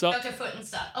 Footensuck? Dr.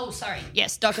 Footensuck. Oh, sorry.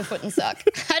 Yes, Dr. Footensuck.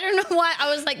 I don't know why. I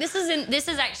was like, this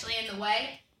is actually in the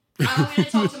way. I'm going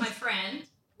to talk to my friend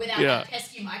without that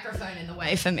pesky microphone in the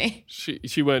way for me.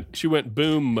 She went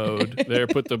boom mode there,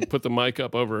 put the mic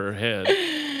up over her head.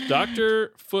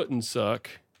 Dr. Footensuck.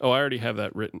 Oh, I already have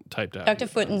that typed out. Dr.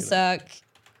 Footensuck.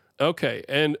 Okay,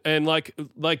 and like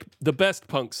the best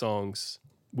punk songs,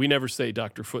 we never say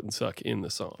Dr. Footensuck in the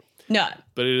song. No.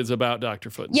 But it is about Dr.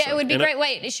 Foot and Yeah, Suck. it would be And great.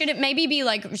 Wait, should it maybe be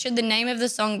like, should the name of the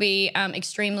song be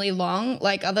extremely long,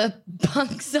 like other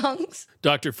punk songs?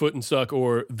 Dr. Foot and Suck,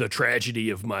 or The Tragedy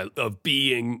of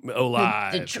Being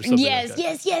Alive. or something Yes, like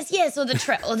that. yes. Or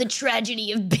the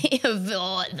tragedy of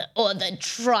or the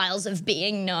trials of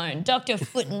being known. Dr.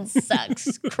 Foot and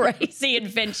Suck's crazy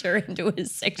adventure into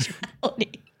his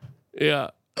sexuality. Yeah.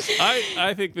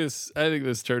 I think this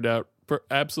turned out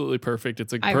absolutely perfect.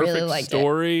 It's a I really perfect liked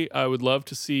story. I would love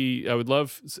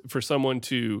for someone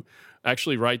to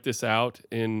actually write this out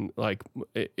in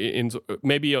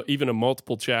maybe even a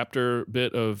multiple chapter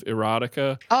bit of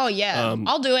erotica. Oh yeah,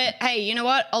 I'll do it. Hey, you know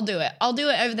what? I'll do it. I'll do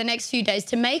it over the next few days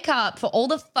to make up for all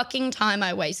the fucking time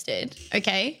I wasted.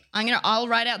 Okay, I'll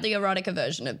write out the erotica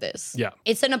version of this. Yeah.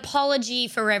 It's an apology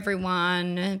for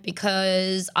everyone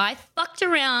because I fucked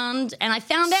around and I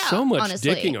found out. So much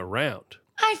honestly. dicking around.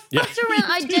 I fucked around.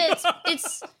 I did.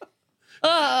 It's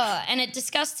and it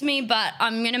disgusts me, but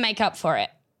I'm gonna make up for it.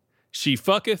 She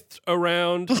fucketh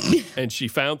around and she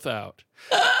found out.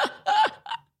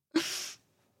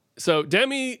 So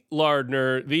Demi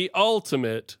Lardner, the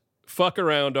ultimate fuck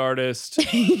around artist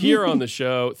here on the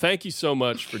show. Thank you so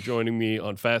much for joining me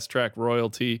on Fast Track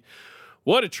Royalty.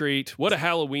 What a treat. What a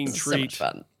Halloween treat. So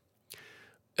much fun.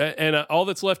 And all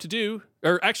that's left to do,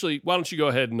 or actually, why don't you go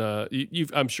ahead and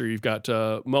I'm sure you've got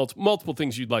multiple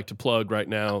things you'd like to plug right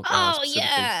now. Oh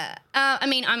yeah.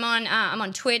 I'm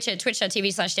on Twitch at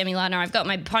twitch.tv/Demi Lardner. I've got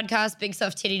my podcast,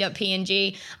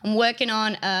 BigSoftTitty.png. I'm working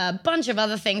on a bunch of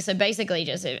other things. So basically,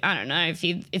 just I don't know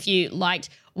if you liked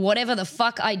whatever the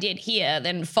fuck I did here,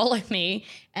 then follow me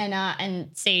and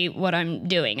see what I'm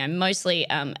doing. I'm mostly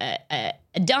a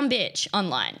dumb bitch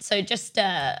online. So just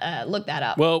look that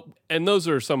up. Well, and those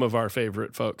are some of our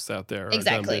favorite folks out there.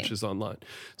 Exactly. Our dumb bitches online.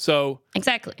 So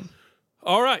Exactly.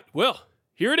 all right. Well,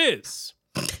 here it is.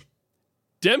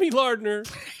 Demi Lardner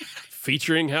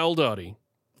featuring Hal Dottie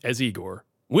as Igor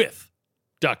with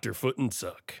Dr. Foot and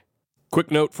Suck. Quick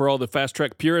note for all the Fast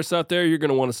Track purists out there, you're going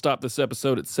to want to stop this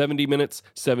episode at 70 minutes,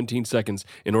 17 seconds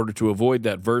in order to avoid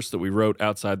that verse that we wrote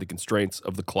outside the constraints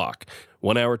of the clock.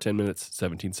 1 hour, 10 minutes,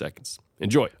 17 seconds.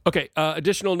 Enjoy. Okay,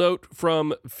 additional note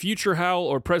from future Howl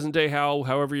or present day Howl,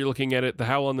 however you're looking at it, the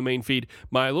Howl on the main feed.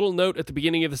 My little note at the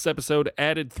beginning of this episode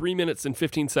added 3 minutes and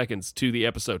 15 seconds to the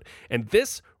episode. And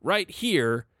this right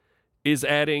here is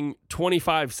adding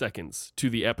 25 seconds to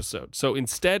the episode. So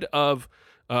instead of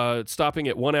stopping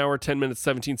at 1 hour, 10 minutes,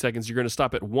 17 seconds, you're going to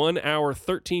stop at 1 hour,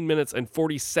 13 minutes, and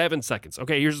 47 seconds.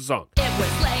 Okay, here's the song. It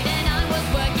was late and I was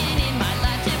working in my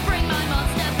lab to bring my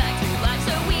monster back to life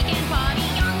so we can party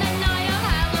on the night of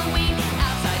Halloween.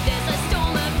 Outside there's a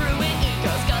storm of brewing.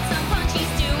 Ego's got some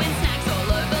punchies doing snacks all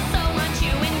over, so I'm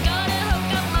chewing. Gotta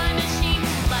hook up my machine.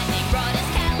 Lightning rod is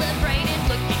calibrated,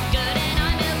 looking good and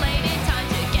I'm elated. Time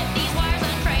to get these wires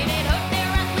uncrated. Hope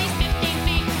they're at least 15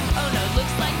 feet. Oh no,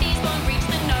 looks like these won't reach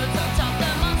the nodes on top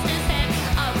the monster's head.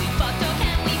 Are we fucked or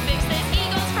can we fix this?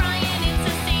 Ego's crying, it's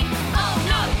a scene. Oh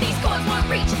no, these cords won't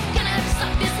reach. Gonna have to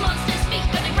suck this monster's feet.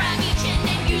 Gonna grab each end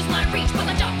and use my reach. Put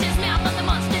the doctor's mouth on the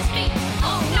monster's feet.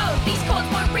 Oh no, these cords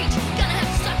won't reach. Gonna have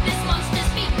to suck this monster's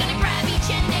feet. Gonna grab each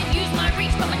end and use my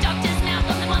reach. Put my doctor's mouth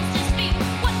on the monster's feet.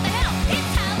 What the hell?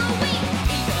 It's Halloween.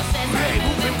 Igor says, hey,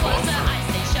 moving closer. I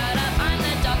say, shut up, I'm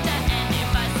the doctor. And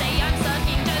if I say I'm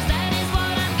sucking toes, that is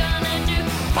what I'm gonna do.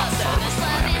 Service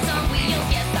lab is on wheels.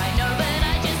 Yes, I know, but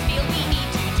I just feel we need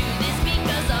to do this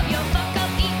because of your fuck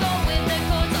up ego with the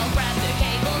cords. I'll grab the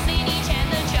cables in each hand.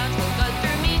 The charge will go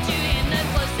through me to him. The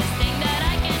closest thing that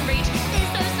I can reach is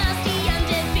those nasty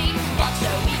undead feet. But so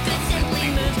we could simply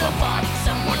move the body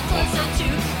somewhat closer to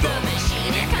the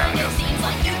machine. It kind of seems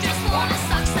like you just wanna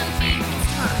suck some feet. It's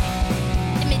time.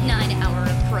 The midnight hour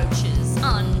approaches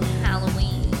on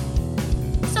Halloween.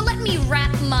 So let me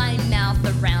wrap my mouth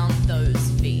around those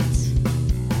feet.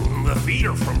 The feet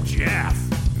are from Jeff.